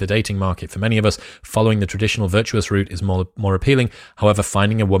savagery of the dating market. For many of us, following the traditional virtuous route is more appealing. However,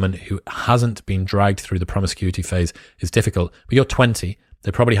 finding a woman who hasn't been dragged through the promiscuity phase is difficult. But you're 20.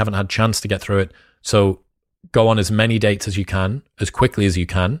 They probably haven't had a chance to get through it. So go on as many dates as you can, as quickly as you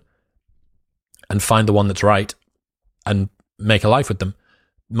can, and find the one that's right and make a life with them.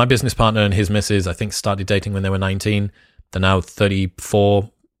 My business partner and his missus, I think, started dating when they were 19. They're now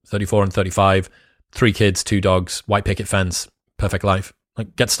 34 and 35, 3 kids, 2 dogs, white picket fence, perfect life.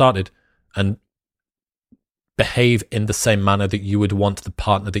 Like, get started and behave in the same manner that you would want the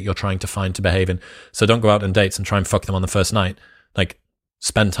partner that you're trying to find to behave in. So don't go out on dates and try and fuck them on the first night. Like,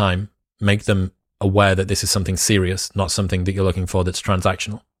 spend time, make them aware that this is something serious, not something that you're looking for that's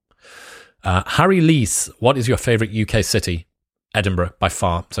transactional. Harry Lees, what is your favorite UK city? Edinburgh, by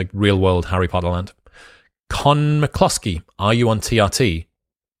far. It's like real world Harry Potter land. Con McCloskey, are you on TRT?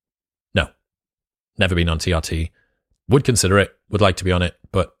 No, never been on TRT. Would consider it, would like to be on it,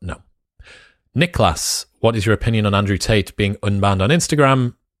 but no. Niklas, what is your opinion on Andrew Tate being unbanned on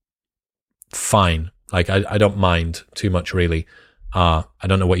Instagram? Fine. Like, I don't mind too much, really. I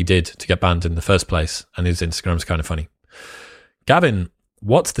don't know what he did to get banned in the first place, and his Instagram's kind of funny. Gavin,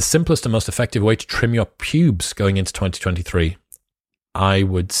 what's the simplest and most effective way to trim your pubes going into 2023? I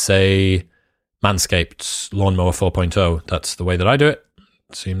would say Manscaped Lawnmower 4.0. That's the way that I do it.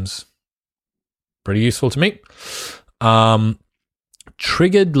 Seems pretty useful to me.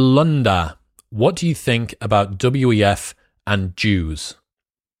 Triggered Lunda, what do you think about WEF and Jews?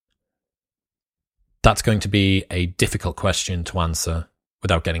 That's going to be a difficult question to answer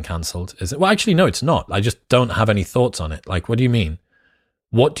without getting cancelled, is it? Well, actually, no, it's not. I just don't have any thoughts on it. Like, what do you mean?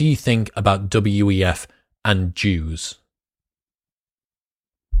 What do you think about WEF and Jews?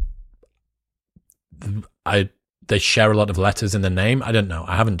 They share a lot of letters in the name. I don't know.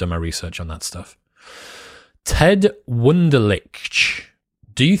 I haven't done my research on that stuff. Ted Wunderlich,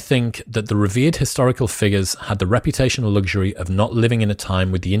 do you think that the revered historical figures had the reputational luxury of not living in a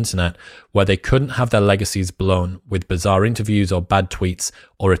time with the internet where they couldn't have their legacies blown with bizarre interviews or bad tweets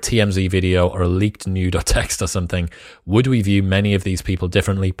or a TMZ video or a leaked nude or text or something? Would we view many of these people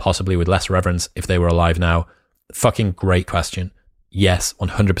differently, possibly with less reverence, if they were alive now? Fucking great question. Yes,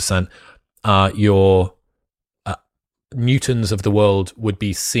 100%. Your Newtons of the world would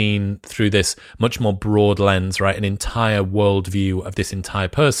be seen through this much more broad lens, right? An entire worldview of this entire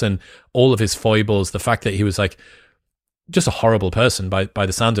person, all of his foibles, the fact that he was like just a horrible person by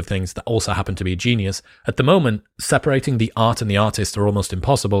the sound of things that also happened to be a genius. At the moment, separating the art and the artist are almost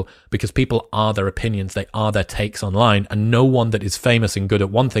impossible because people are their opinions, they are their takes online, and no one that is famous and good at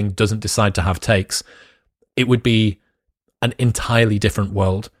one thing doesn't decide to have takes. It would be an entirely different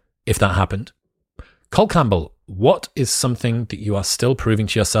world if that happened. Cole Campbell, what is something that you are still proving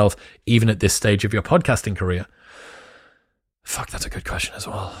to yourself even at this stage of your podcasting career? Fuck, that's a good question as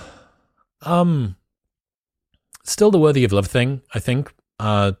well. Still the worthy of love thing, I think.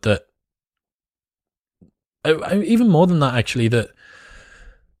 That even more than that, actually, that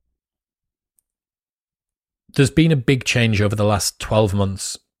there's been a big change over the last 12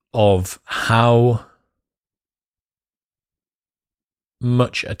 months of how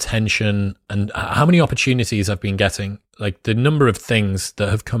much attention and how many opportunities I've been getting. Like the number of things that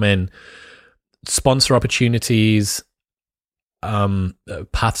have come in, sponsor opportunities,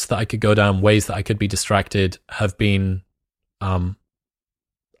 paths that I could go down, ways that I could be distracted have been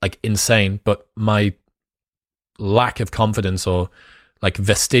like insane. But my lack of confidence, or like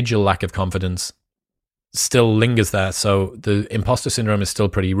vestigial lack of confidence, still lingers there. So the imposter syndrome is still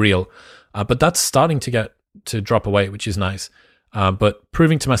pretty real, but that's starting to drop away, which is nice. But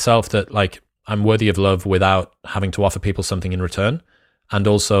proving to myself that like I'm worthy of love without having to offer people something in return. And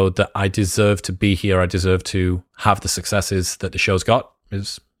also that I deserve to be here. I deserve to have the successes that the show's got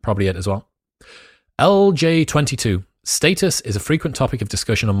is probably it as well. LJ22. Status is a frequent topic of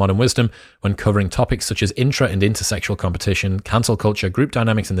discussion on Modern Wisdom when covering topics such as intra and intersexual competition, cancel culture, group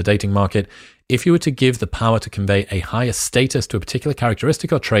dynamics in the dating market. If you were to give the power to convey a higher status to a particular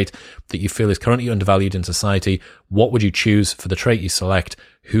characteristic or trait that you feel is currently undervalued in society, what would you choose for the trait you select?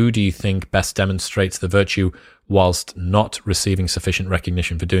 Who do you think best demonstrates the virtue whilst not receiving sufficient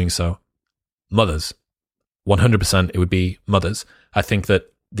recognition for doing so? Mothers. 100% it would be mothers. I think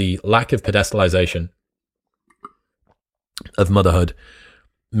that the lack of pedestalization of motherhood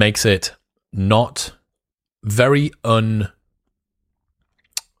makes it not very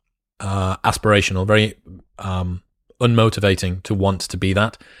aspirational, very unmotivating to want to be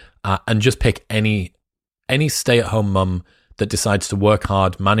that, and just pick any stay-at-home mum that decides to work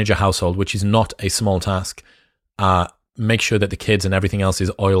hard, manage a household, which is not a small task, make sure that the kids and everything else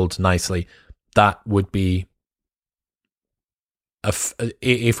is oiled nicely. That would be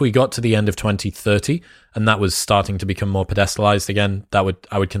if we got to the end of 2030 and that was starting to become more pedestalized again, I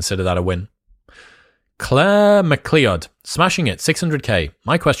would consider that a win. Claire McLeod, smashing it, 600k.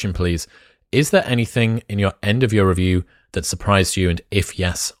 My question, please. Is there anything in your end of year review that surprised you? And if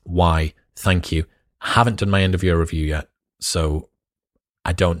yes, why? Thank you. I haven't done my end of year review yet, so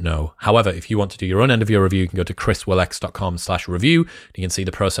I don't know. However, if you want to do your own end of year review, you can go to chriswillx.com/review. You can see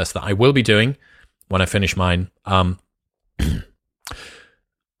the process that I will be doing when I finish mine.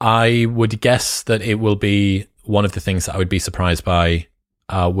 I would guess that it will be one of the things that I would be surprised by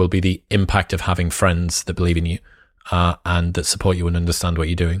will be the impact of having friends that believe in you and that support you and understand what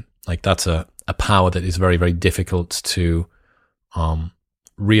you're doing. Like that's a power that is very, very difficult to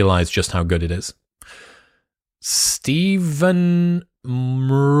realize just how good it is. Stephen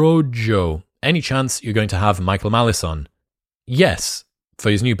Mrojo, any chance you're going to have Michael Malice on? Yes,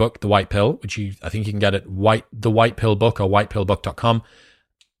 for his new book, The White Pill, which I think you can get at The White Pill Book or whitepillbook.com.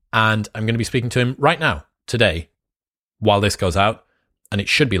 And I'm going to be speaking to him right now, today, while this goes out. And it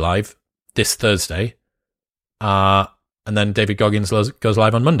should be live this Thursday. And then David Goggins goes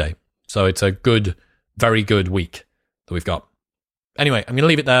live on Monday. So it's a good, very good week that we've got. Anyway, I'm going to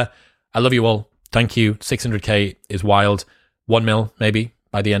leave it there. I love you all. Thank you. 600k is wild. 1 mil, maybe,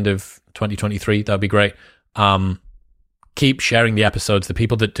 by the end of 2023. That would be great. Keep sharing the episodes. The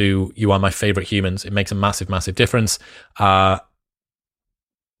people that do, you are my favorite humans. It makes a massive, massive difference.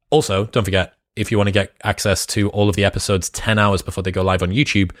 Also, don't forget, if you want to get access to all of the episodes 10 hours before they go live on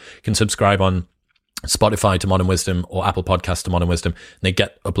YouTube, you can subscribe on Spotify to Modern Wisdom or Apple Podcasts to Modern Wisdom, and they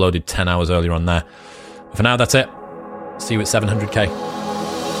get uploaded 10 hours earlier on there. For now, that's it. See you at 700k.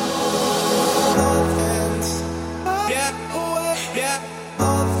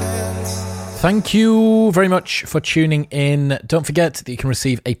 Thank you very much for tuning in. Don't forget that you can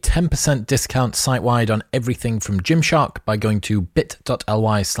receive a 10% discount site-wide on everything from Gymshark by going to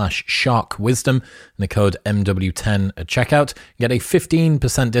bit.ly/sharkwisdom and the code MW10 at checkout. Get a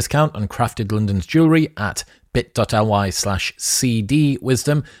 15% discount on Crafted London's jewellery at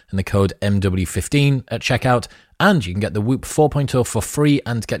bit.ly/cdwisdom and the code MW15 at checkout. And you can get the Whoop 4.0 for free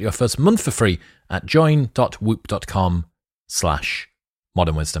and get your first month for free at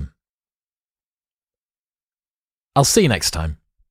join.whoop.com/modernwisdom. I'll see you next time.